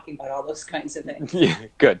time talking about all those kinds of things. Yeah,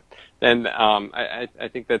 good. And I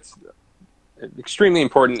think that's extremely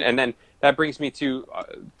important. And then that brings me to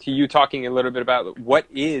you talking a little bit about what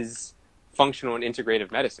is functional and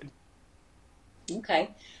integrative medicine. Okay.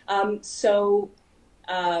 So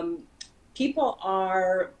people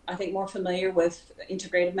are, I think, more familiar with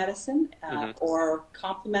integrative medicine or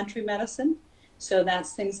complementary medicine. So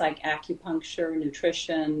that's things like acupuncture,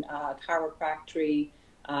 nutrition, chiropractic.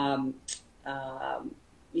 Um,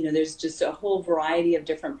 there's just a whole variety of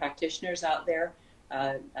different practitioners out there.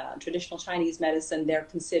 Traditional Chinese medicine, they're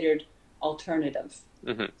considered alternative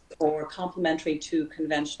or complementary to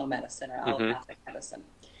conventional medicine or allopathic medicine.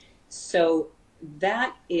 So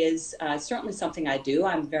that is certainly something I do.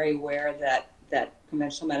 I'm very aware that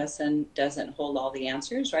conventional medicine doesn't hold all the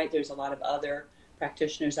answers, right? There's a lot of other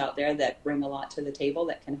practitioners out there that bring a lot to the table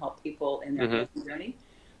that can help people in their healing journey.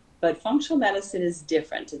 But functional medicine is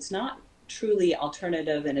different. It's not truly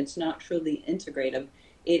alternative and it's not truly integrative.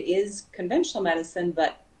 It is conventional medicine,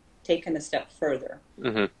 but taken a step further.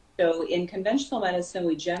 So in conventional medicine,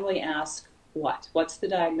 we generally ask what? What's the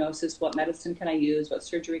diagnosis? What medicine can I use? What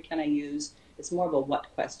surgery can I use? It's more of a what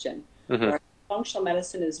question. Whereas functional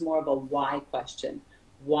medicine is more of a why question.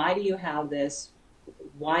 Why do you have this?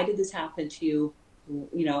 Why did this happen to you?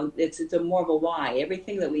 You know, it's a more of a why.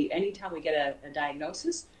 Everything that anytime we get a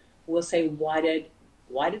diagnosis, we'll say, why did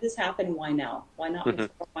this happen? Why now? Why not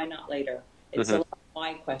before? Why not later? It's a lot of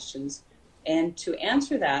why questions. And to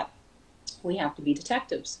answer that, we have to be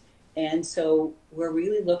detectives. And so we're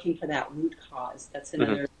really looking for that root cause. That's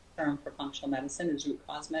another term for functional medicine, is root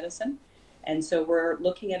cause medicine. And so we're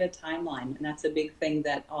looking at a timeline. And that's a big thing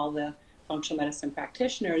that all the functional medicine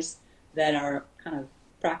practitioners that are kind of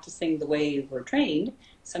practicing the way we're trained,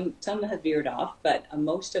 some have veered off, but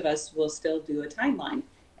most of us will still do a timeline.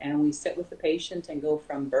 And we sit with the patient and go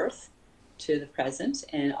from birth to the present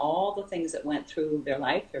and all the things that went through their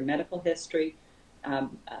life, their medical history,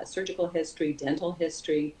 surgical history, dental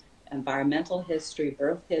history, environmental history,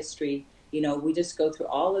 birth history. You know, we just go through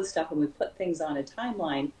all this stuff and we put things on a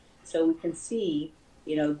timeline so we can see,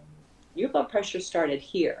 you know, your blood pressure started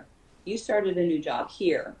here. You started a new job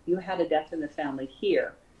here. You had a death in the family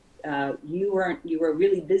here. You were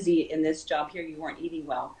really busy in this job here. You weren't eating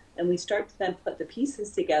well. And we start to then put the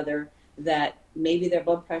pieces together that maybe their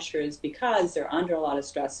blood pressure is because they're under a lot of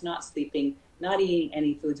stress, not sleeping, not eating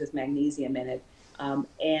any foods with magnesium in it,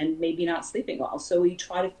 and maybe not sleeping well. So we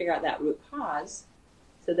try to figure out that root cause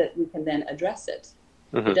so that we can then address it.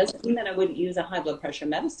 It doesn't mean that I wouldn't use a high blood pressure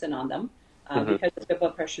medicine on them, because if their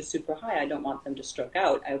blood pressure is super high, I don't want them to stroke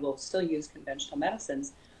out. I will still use conventional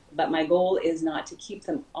medicines, but my goal is not to keep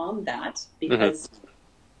them on that, because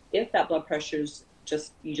if that blood pressure is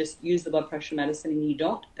you just use the blood pressure medicine and you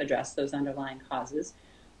don't address those underlying causes,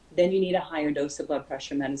 then you need a higher dose of blood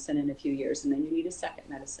pressure medicine in a few years, and then you need a second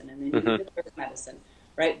medicine, and then you need a third medicine,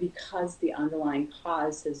 right? Because the underlying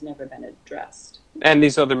cause has never been addressed. And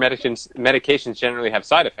these other medications generally have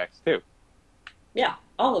side effects too. Yeah,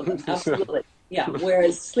 all of them, absolutely. Yeah,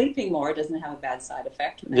 whereas sleeping more doesn't have a bad side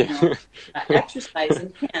effect. You know,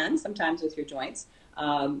 exercising can sometimes with your joints,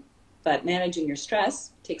 but managing your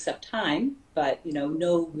stress takes up time, but you know,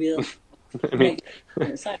 no real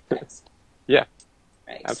side effects. Yeah,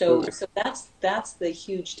 right. Absolutely. So that's the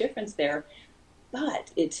huge difference there, but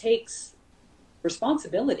it takes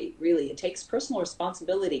responsibility. Really, it takes personal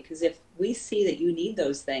responsibility, because if we see that you need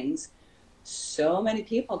those things, so many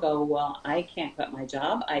people go, well, I can't cut my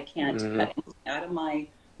job. I can't cut anything out of my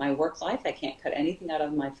work life. I can't cut anything out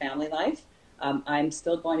of my family life. I'm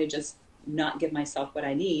still going to just not give myself what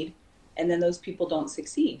I need. And then those people don't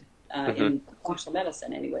succeed in functional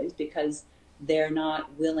medicine anyways, because they're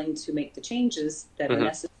not willing to make the changes that are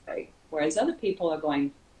necessary. Whereas other people are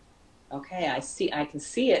going, okay, I can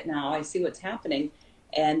see it now. I see what's happening.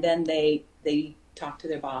 And then they talk to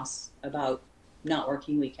their boss about not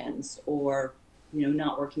working weekends, or you know,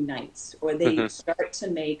 not working nights, or they start to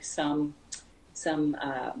make some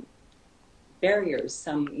barriers,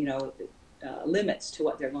 some limits to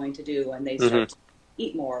what they're going to do, and they start to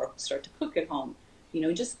eat more, start to cook at home, you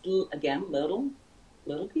know, just again little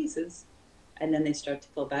pieces. and then they start to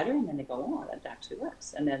feel better, and then they go, oh, that actually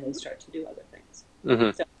works, and then they start to do other things.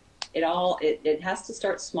 So it has to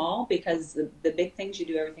start small, because the big things, you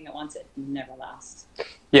do everything at once, it never lasts.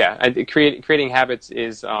 Yeah, creating habits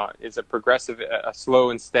is a progressive, a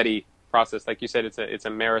slow and steady process. Like you said, it's a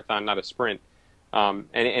marathon, not a sprint. And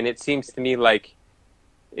it seems to me like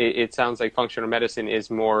it sounds like functional medicine is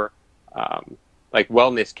more like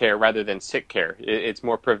wellness care rather than sick care. It's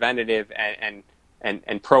more preventative and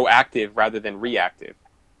proactive rather than reactive.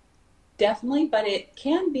 Definitely, but it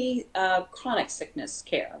can be chronic sickness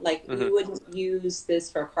care. Like you wouldn't use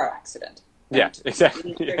this for a car accident. Right? Yeah,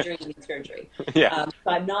 exactly. You need surgery, you need surgery. Yeah. So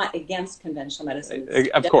I'm not against conventional medicine.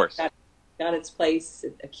 Of course. Got its place,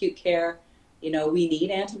 acute care. We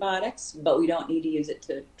need antibiotics, but we don't need to use it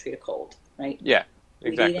to treat a cold, right? Yeah,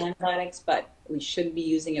 exactly. We need antibiotics, but we shouldn't be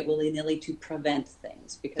using it willy-nilly to prevent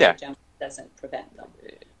things, because it generally doesn't prevent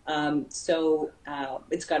them. So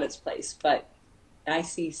it's got its place, but I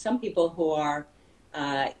see some people who are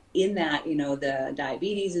in that, the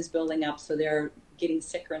diabetes is building up, so they're getting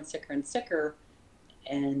sicker and sicker and sicker.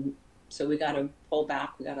 And so we got to pull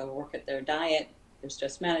back. We got to work at their diet, their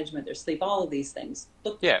stress management, their sleep, all of these things.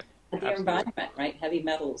 Look at their environment, right? Heavy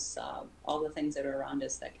metals, all the things that are around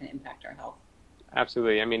us that can impact our health.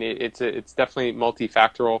 Absolutely. I mean, it's definitely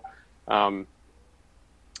multifactorial. I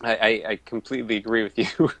completely agree with you.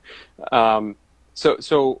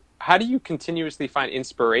 So how do you continuously find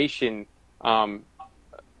inspiration, or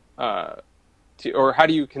how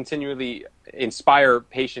do you continually inspire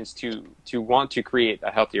patients to want to create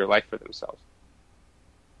a healthier life for themselves?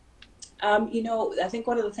 I think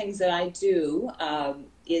one of the things that I do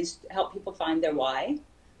is help people find their why,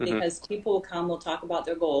 because people will come, we'll talk about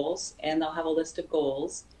their goals, and they'll have a list of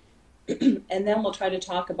goals, and then we'll try to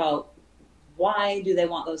talk about why do they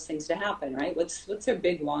want those things to happen, right? What's their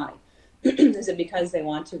big why? Is it because they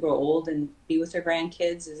want to grow old and be with their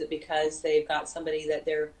grandkids? Is it because they've got somebody that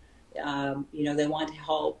they're, they want to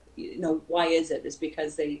help? Why is it? It's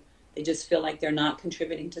because they just feel like they're not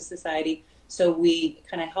contributing to society. So we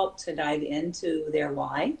kind of help to dive into their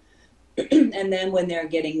why. And then when they're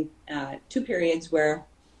getting two periods where,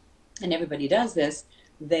 and everybody does this,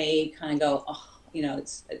 they kind of go, oh,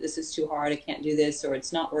 this is too hard, I can't do this, or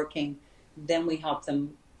it's not working. Then we help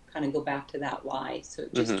them kind of go back to that why. So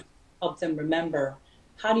it just help them remember,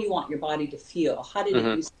 how do you want your body to feel? How did it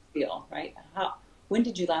used to feel, right? When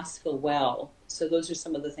did you last feel well? So those are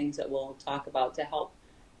some of the things that we'll talk about to help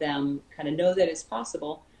them kind of know that it's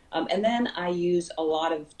possible. And then I use a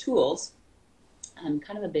lot of tools. I'm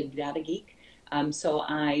kind of a big data geek. So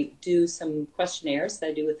I do some questionnaires that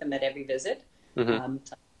I do with them at every visit. Some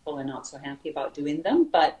people are not so happy about doing them,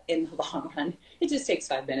 but in the long run, it just takes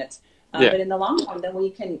 5 minutes. But in the long run, then we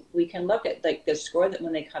can look at, like, the score that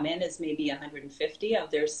when they come in is maybe 150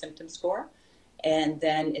 of their symptom score, and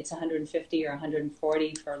then it's 150 or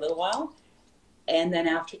 140 for a little while, and then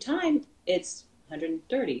after time it's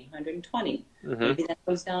 130, 120. Maybe that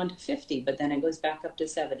goes down to 50, but then it goes back up to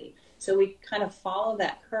 70. So we kind of follow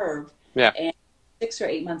that curve. And 6 or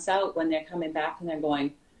 8 months out, when they're coming back and they're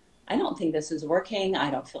going, I don't think this is working,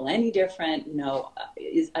 I don't feel any different,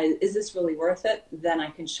 is this really worth it? Then I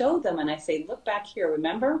can show them and I say, look back here,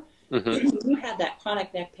 remember? You had that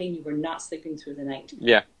chronic neck pain, you were not sleeping through the night.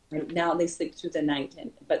 And now they sleep through the night,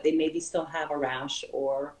 but they maybe still have a rash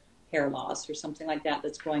or hair loss or something like that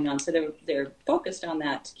that's going on. So they're focused on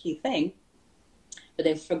that key thing, but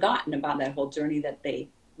they've forgotten about that whole journey that they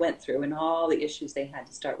went through and all the issues they had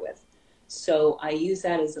to start with. So I use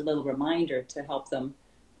that as a little reminder to help them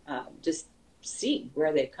just see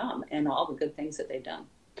where they've come and all the good things that they've done.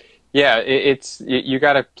 Yeah, you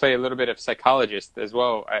got to play a little bit of psychologist as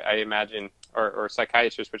well, I imagine, or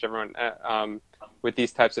psychiatrist, whichever one, with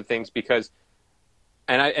these types of things, because,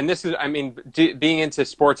 and this is, I mean, being into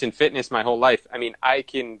sports and fitness my whole life, I mean, I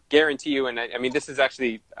can guarantee you, and I mean, this is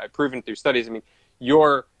actually proven through studies. I mean,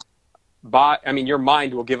 your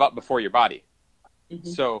mind will give up before your body.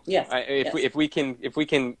 So if we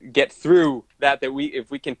can get through that if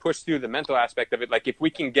we can push through the mental aspect of it, like if we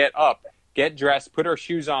can get up, get dressed, put our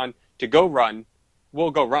shoes on to go run,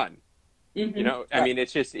 we'll go run. I mean,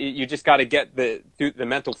 it's just, you just got to get the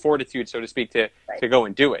mental fortitude, so to speak, to go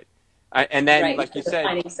and do it. And then, like you said,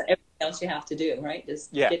 everything else you have to do, right?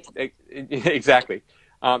 Exactly.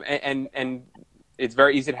 And it's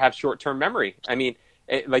very easy to have short-term memory. I mean,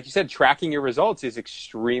 like you said, tracking your results is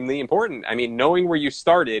extremely important. I mean, knowing where you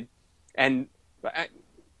started, and I'm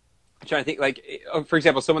trying to think, like, for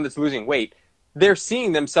example, someone that's losing weight, they're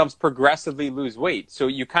seeing themselves progressively lose weight. So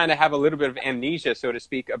you kind of have a little bit of amnesia, so to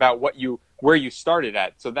speak, about where you started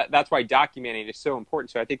at. So that's why documenting is so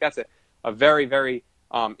important. So I think that's a very, very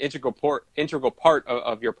integral part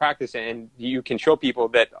of your practice, and you can show people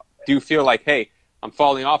that do feel like, hey, I'm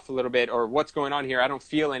falling off a little bit, or what's going on here? I don't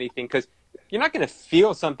feel anything, because you're not going to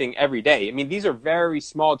feel something every day. I mean, these are very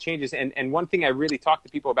small changes. And one thing I really talk to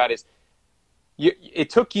people about is it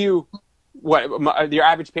took you, your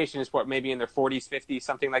average patient is maybe in their 40s, 50s,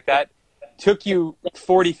 something like that. Took you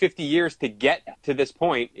 40, 50 years to get to this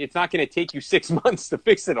point. It's not going to take you 6 months to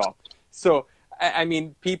fix it all. So, I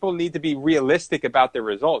mean, people need to be realistic about their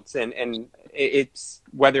results. And it's,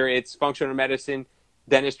 whether it's functional medicine,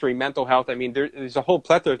 dentistry, mental health. I mean, there's a whole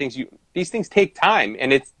plethora of things. These things take time,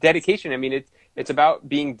 and it's dedication. I mean, it's about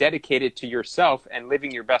being dedicated to yourself and living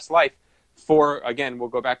your best life for, again, we'll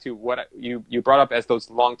go back to what you brought up as those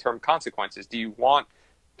long-term consequences. Do you want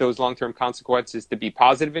those long-term consequences to be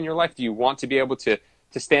positive in your life? Do you want to be able to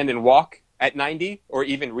stand and walk at 90 or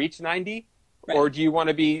even reach 90? Right. Or do you want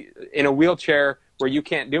to be in a wheelchair where you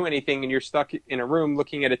can't do anything and you're stuck in a room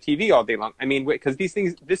looking at a TV all day long? I mean, because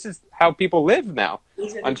this is how people live now,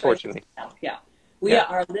 unfortunately. Yeah. We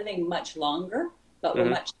are living much longer, but we're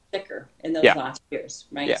much sicker in those last years,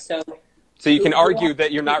 right? Yeah. So you can argue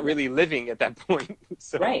that you're not really living at that point.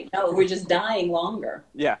 So. Right. No, we're just dying longer.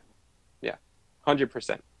 Yeah.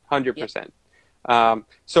 100%. 100%.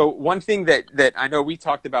 So one thing that I know we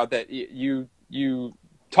talked about, that you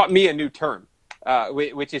taught me a new term,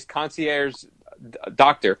 which is concierge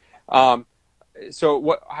doctor.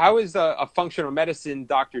 So how is a functional medicine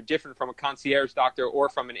doctor different from a concierge doctor or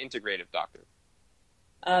from an integrative doctor?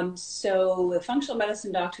 So a functional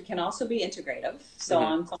medicine doctor can also be integrative. So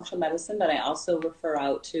I'm functional medicine, but I also refer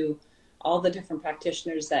out to all the different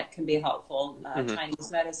practitioners that can be helpful.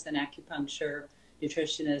 Chinese medicine, acupuncture,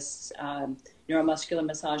 nutritionists, neuromuscular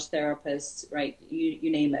massage therapists, right?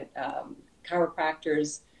 You name it.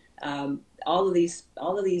 Chiropractors. All of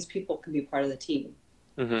these people can be part of the team.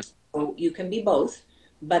 So you can be both,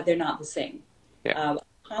 but they're not the same. Yeah.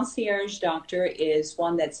 Concierge doctor is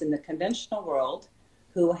one that's in the conventional world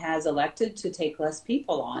who has elected to take less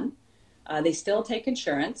people on. They still take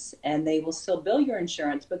insurance, and they will still bill your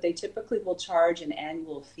insurance, but they typically will charge an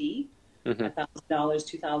annual fee, $1,000,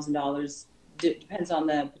 $2,000, depends on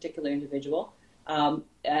the particular individual,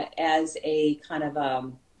 as a kind of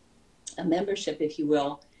a membership, if you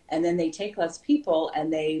will. And then they take less people,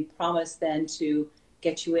 and they promise then to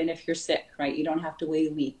get you in if you're sick, right? You don't have to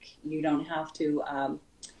wait a week. You don't have to,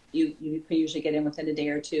 you can usually get in within a day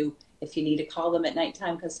or two. If you need to call them at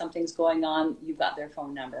nighttime because something's going on, you've got their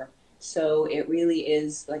phone number. So it really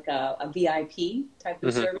is like a VIP type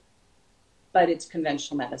of service, but it's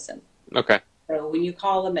conventional medicine. Okay. So when you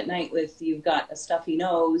call them at night with you've got a stuffy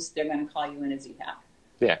nose, they're going to call you in a Z-Pak.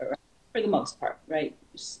 Yeah. For the most part, right?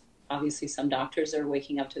 Obviously, some doctors are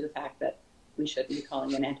waking up to the fact that we shouldn't be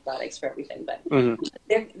calling in antibiotics for everything, but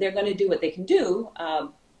they're going to do what they can do,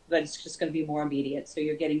 but it's just going to be more immediate. So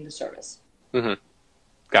you're getting the service.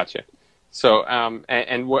 Gotcha. So,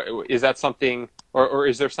 and what is that something, or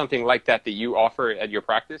is there something like that you offer at your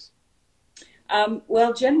practice?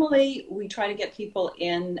 Well, generally, we try to get people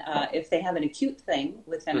in if they have an acute thing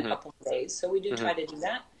within a couple of days. So we do try to do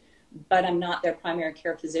that, but I'm not their primary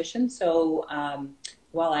care physician. So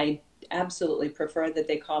while I absolutely prefer that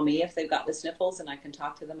they call me if they've got the sniffles, and I can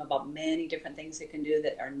talk to them about many different things they can do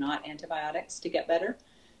that are not antibiotics to get better.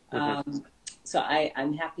 So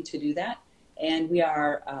I'm happy to do that. And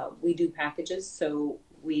we do packages, so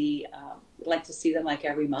we like to see them like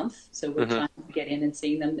every month. So we're trying to get in and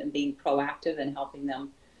seeing them and being proactive and helping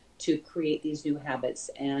them to create these new habits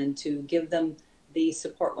and to give them the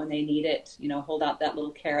support when they need it. You know, hold out that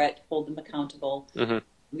little carrot, hold them accountable,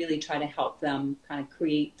 really try to help them kind of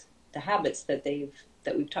create the habits that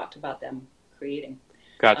we've talked about them creating.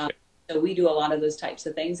 Gotcha. So we do a lot of those types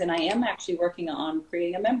of things, and I am actually working on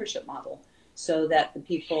creating a membership model so that the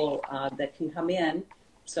people that can come in,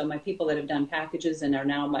 so my people that have done packages and are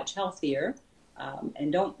now much healthier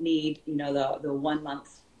and don't need, you know, the 1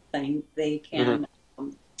 month thing, they can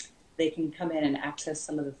come in and access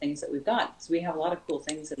some of the things that we've got. So we have a lot of cool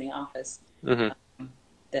things in the office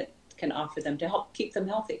that can offer them to help keep them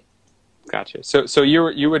healthy. Gotcha. So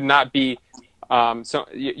you would not be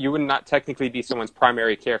you would not technically be someone's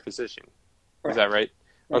primary care physician. Correct. Is that right?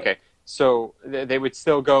 Okay. So they would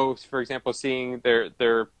still go, for example, seeing their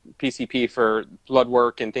PCP for blood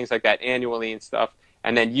work and things like that annually and stuff,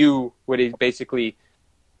 and then you would basically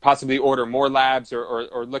possibly order more labs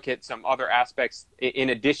or look at some other aspects in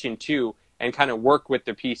addition to, and kind of work with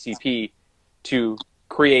the PCP to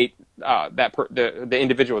create the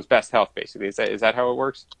individual's best health. Basically, is that how it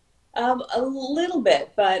works? A little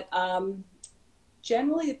bit, but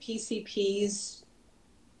generally the PCPs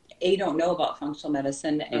don't know about functional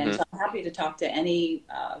medicine, and Mm-hmm. so I'm happy to talk to any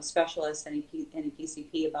specialist, any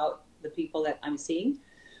PCP about the people that I'm seeing,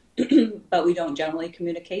 but we don't generally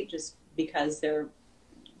communicate just because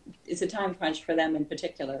it's a time crunch for them in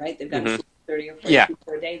particular, right? They've got to Mm-hmm. see 30 or 40 Yeah.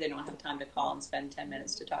 people a day. They don't have time to call and spend 10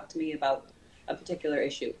 minutes to talk to me about a particular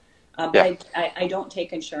issue. But Yeah. I don't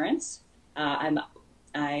take insurance.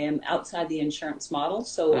 I am outside the insurance model,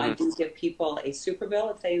 so I Mm-hmm. do give people a super bill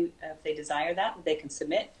if they desire that. They can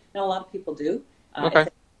submit. Now, a lot of people do if Okay.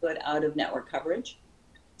 they put out of network coverage,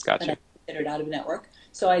 but Gotcha. I consider it out of network.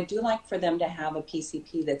 So I do like for them to have a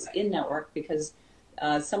PCP that's in network, because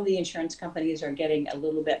some of the insurance companies are getting a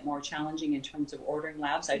little bit more challenging in terms of ordering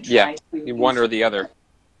labs. I Yeah. try to One use or the other.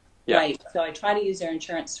 Yeah. Right. So I try to use their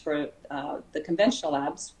insurance for the conventional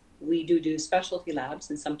labs. We do specialty labs,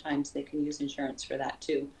 and sometimes they can use insurance for that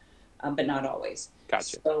too, but not always.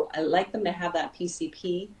 Gotcha. So I like them to have that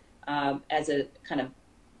PCP as a kind of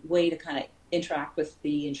way to kind of interact with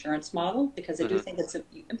the insurance model, because I do Mm-hmm. think it's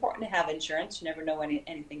important to have insurance. You never know when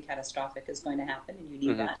anything catastrophic is going to happen, and you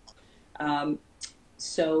need Mm-hmm. that. Um,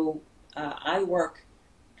 so I work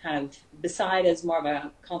kind of beside as more of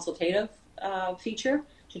a consultative feature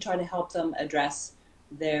to try to help them address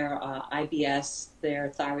their IBS, their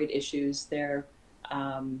thyroid issues, their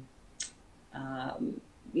um,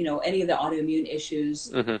 any of the autoimmune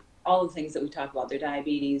issues, Mm-hmm. all the things that we talk about, their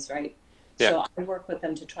diabetes, right? Yeah. So I work with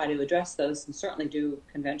them to try to address those, and certainly do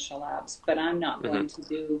conventional labs, but I'm not Mm-hmm. going to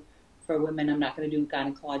do, for women, I'm not going to do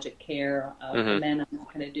gynecologic care. For Mm-hmm. men, I'm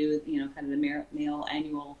not going to do, kind of the male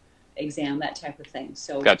annual exam, that type of thing.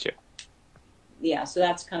 So Gotcha. yeah, so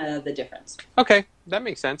that's kind of the difference. Okay, that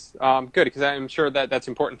makes sense. Good, because I'm sure that that's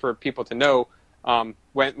important for people to know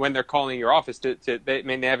when they're calling your office. They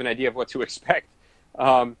have an idea of what to expect.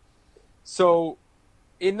 So,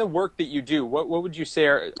 in the work that you do, what would you say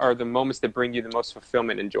are the moments that bring you the most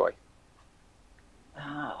fulfillment and joy?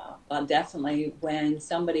 Well, definitely when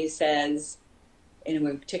somebody says, and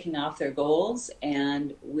we're ticking off their goals,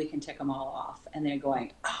 and we can tick them all off, and they're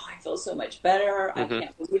going, oh, I feel so much better. I Mm-hmm.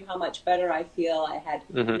 can't believe how much better I feel. I had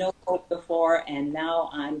Mm-hmm. no hope before, and now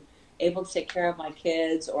I'm able to take care of my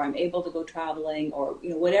kids, or I'm able to go traveling, or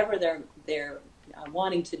whatever they're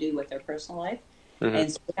wanting to do with their personal life. Mm-hmm.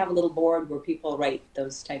 And so we have a little board where people write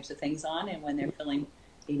those types of things on, and when they're feeling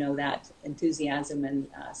that enthusiasm and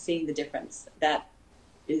seeing the difference, that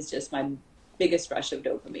is just my biggest rush of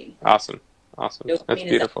dopamine. Awesome. Awesome. Dopamine That's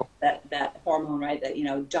beautiful. Is that hormone, right? That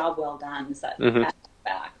job well done is that Mm-hmm.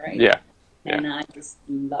 back, right? Yeah. And I just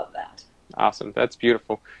love that. Awesome. That's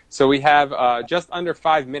beautiful. So we have just under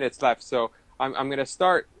 5 minutes left. So I'm going to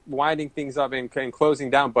start winding things up and closing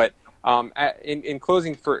down. But in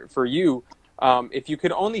closing for you, if you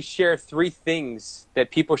could only share 3 things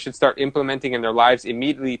that people should start implementing in their lives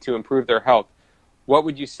immediately to improve their health, what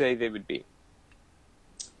would you say they would be?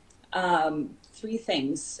 3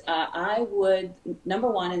 things. I would, number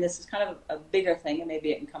one, and this is kind of a bigger thing, and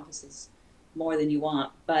maybe it encompasses more than you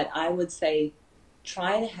want, but I would say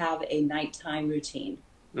try to have a nighttime routine.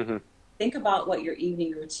 Mm-hmm. Think about what your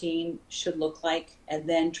evening routine should look like, and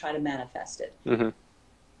then try to manifest it. Mm-hmm.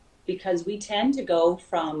 Because we tend to go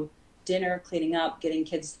from dinner, cleaning up, getting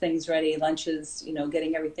kids things ready, lunches,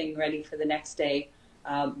 getting everything ready for the next day.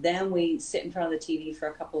 Then we sit in front of the TV for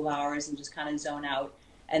a couple of hours and just kind of zone out.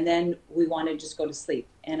 And then we want to just go to sleep,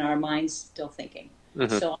 and our mind's still thinking.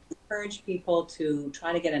 Mm-hmm. So I encourage people to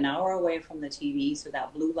try to get an hour away from the TV so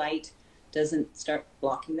that blue light doesn't start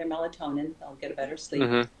blocking their melatonin. They'll get a better sleep.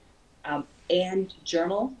 Mm-hmm. And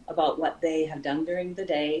journal about what they have done during the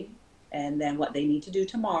day, and then what they need to do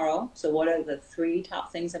tomorrow. So what are the 3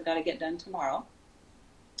 top things I've got to get done tomorrow?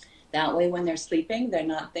 That way, when they're sleeping, they're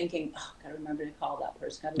not thinking, oh, got to remember to call that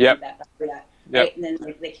person, got to do that, Yep. right? And then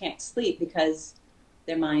they can't sleep because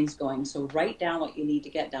their mind's going. So write down what you need to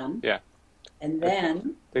get done. Yeah. And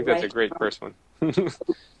then I think that's a great first one.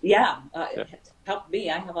 Yeah. It helped me.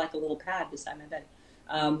 I have like a little pad beside my bed.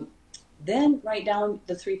 Then write down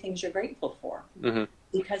the 3 things you're grateful for. Mm-hmm.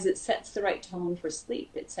 Because it sets the right tone for sleep.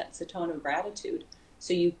 It sets a tone of gratitude.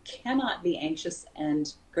 So you cannot be anxious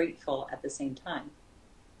and grateful at the same time.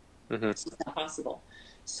 Mm-hmm. It's not possible.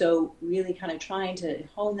 So really kind of trying to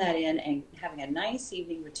hone that in and having a nice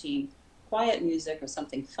evening routine, quiet music or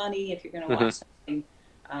something funny if you're going to watch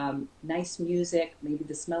something, nice music, maybe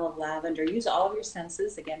the smell of lavender. Use all of your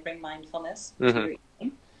senses. Again, bring mindfulness to your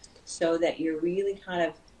evening so that you're really kind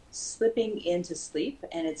of slipping into sleep,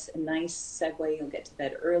 and it's a nice segue. You'll get to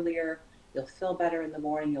bed earlier. You'll feel better in the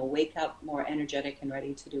morning. You'll wake up more energetic and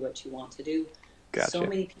ready to do what you want to do. Gotcha. So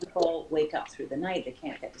many people wake up through the night. They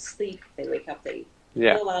can't get to sleep. They wake up, they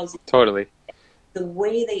Yeah, feel lousy. totally. The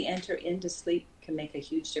way they enter into sleep can make a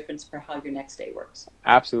huge difference for how your next day works.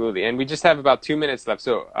 Absolutely. And we just have about 2 minutes left.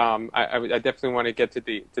 So I definitely want to get to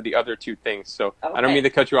the other two things. So Okay. I don't mean to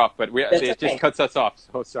cut you off, but it okay. just cuts us off.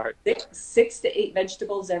 So sorry. 6 to 8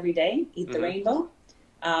 vegetables every day. Eat the rainbow.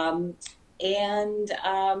 Well,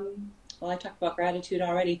 I talked about gratitude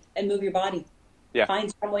already. And move your body. Yeah.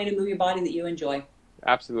 Find some way to move your body that you enjoy.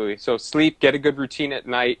 Absolutely. So sleep, get a good routine at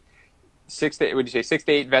night. 6 to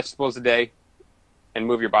 8 vegetables a day, and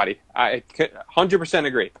move your body. I 100%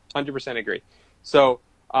 agree. 100% agree. So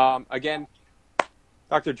again,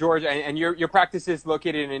 Dr. George, and your practice is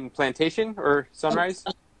located in Plantation or Sunrise?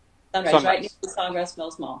 Sunrise. Right near the Sawgrass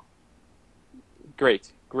Mills Mall.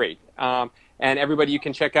 Great. And everybody, you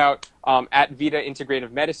can check out at Vita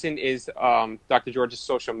Integrative Medicine is Dr. George's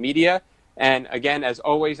social media. And again, as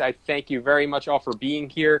always, I thank you very much all for being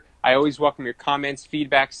here. I always welcome your comments,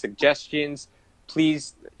 feedback, suggestions.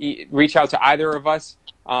 Please reach out to either of us.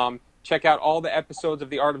 Check out all the episodes of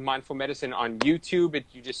The Art of Mindful Medicine on YouTube. If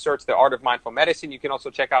you just search The Art of Mindful Medicine, you can also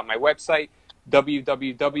check out my website,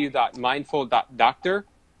 www.mindful.doctor.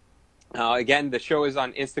 Again, the show is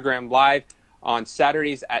on Instagram Live on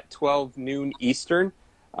Saturdays at 12 noon Eastern.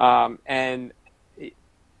 And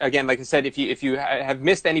again, like I said, if you have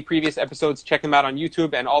missed any previous episodes, check them out on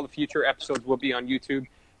YouTube, and all the future episodes will be on YouTube.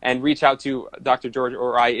 And reach out to Dr. George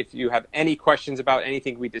or I if you have any questions about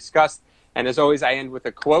anything we discussed. And as always, I end with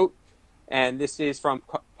a quote, and this is from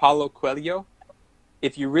Paulo Coelho.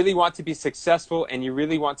 If you really want to be successful and you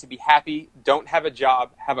really want to be happy, don't have a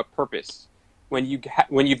job, have a purpose. When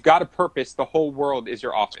you've got a purpose, the whole world is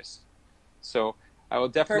your office. So I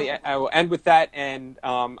will end with that. And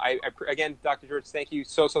again, Dr. George, thank you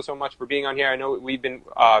so much for being on here. I know we've been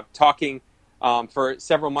talking for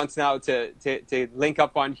several months now to link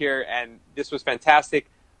up on here, and this was fantastic.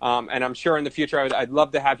 And I'm sure in the future I'd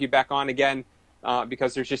love to have you back on again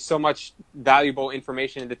because there's just so much valuable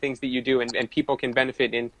information in the things that you do, and people can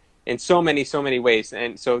benefit in so many ways.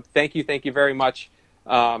 And so thank you very much.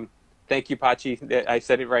 Thank you, Pachi. I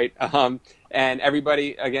said it right. And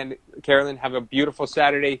everybody, again, Carolyn, have a beautiful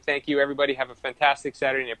Saturday. Thank you, everybody. Have a fantastic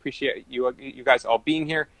Saturday, and I appreciate you guys all being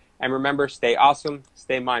here. And remember, stay awesome,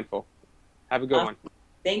 stay mindful. Have a good one.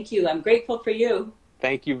 Thank you. I'm grateful for you.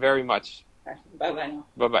 Thank you very much. Bye-bye now.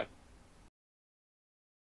 Bye-bye.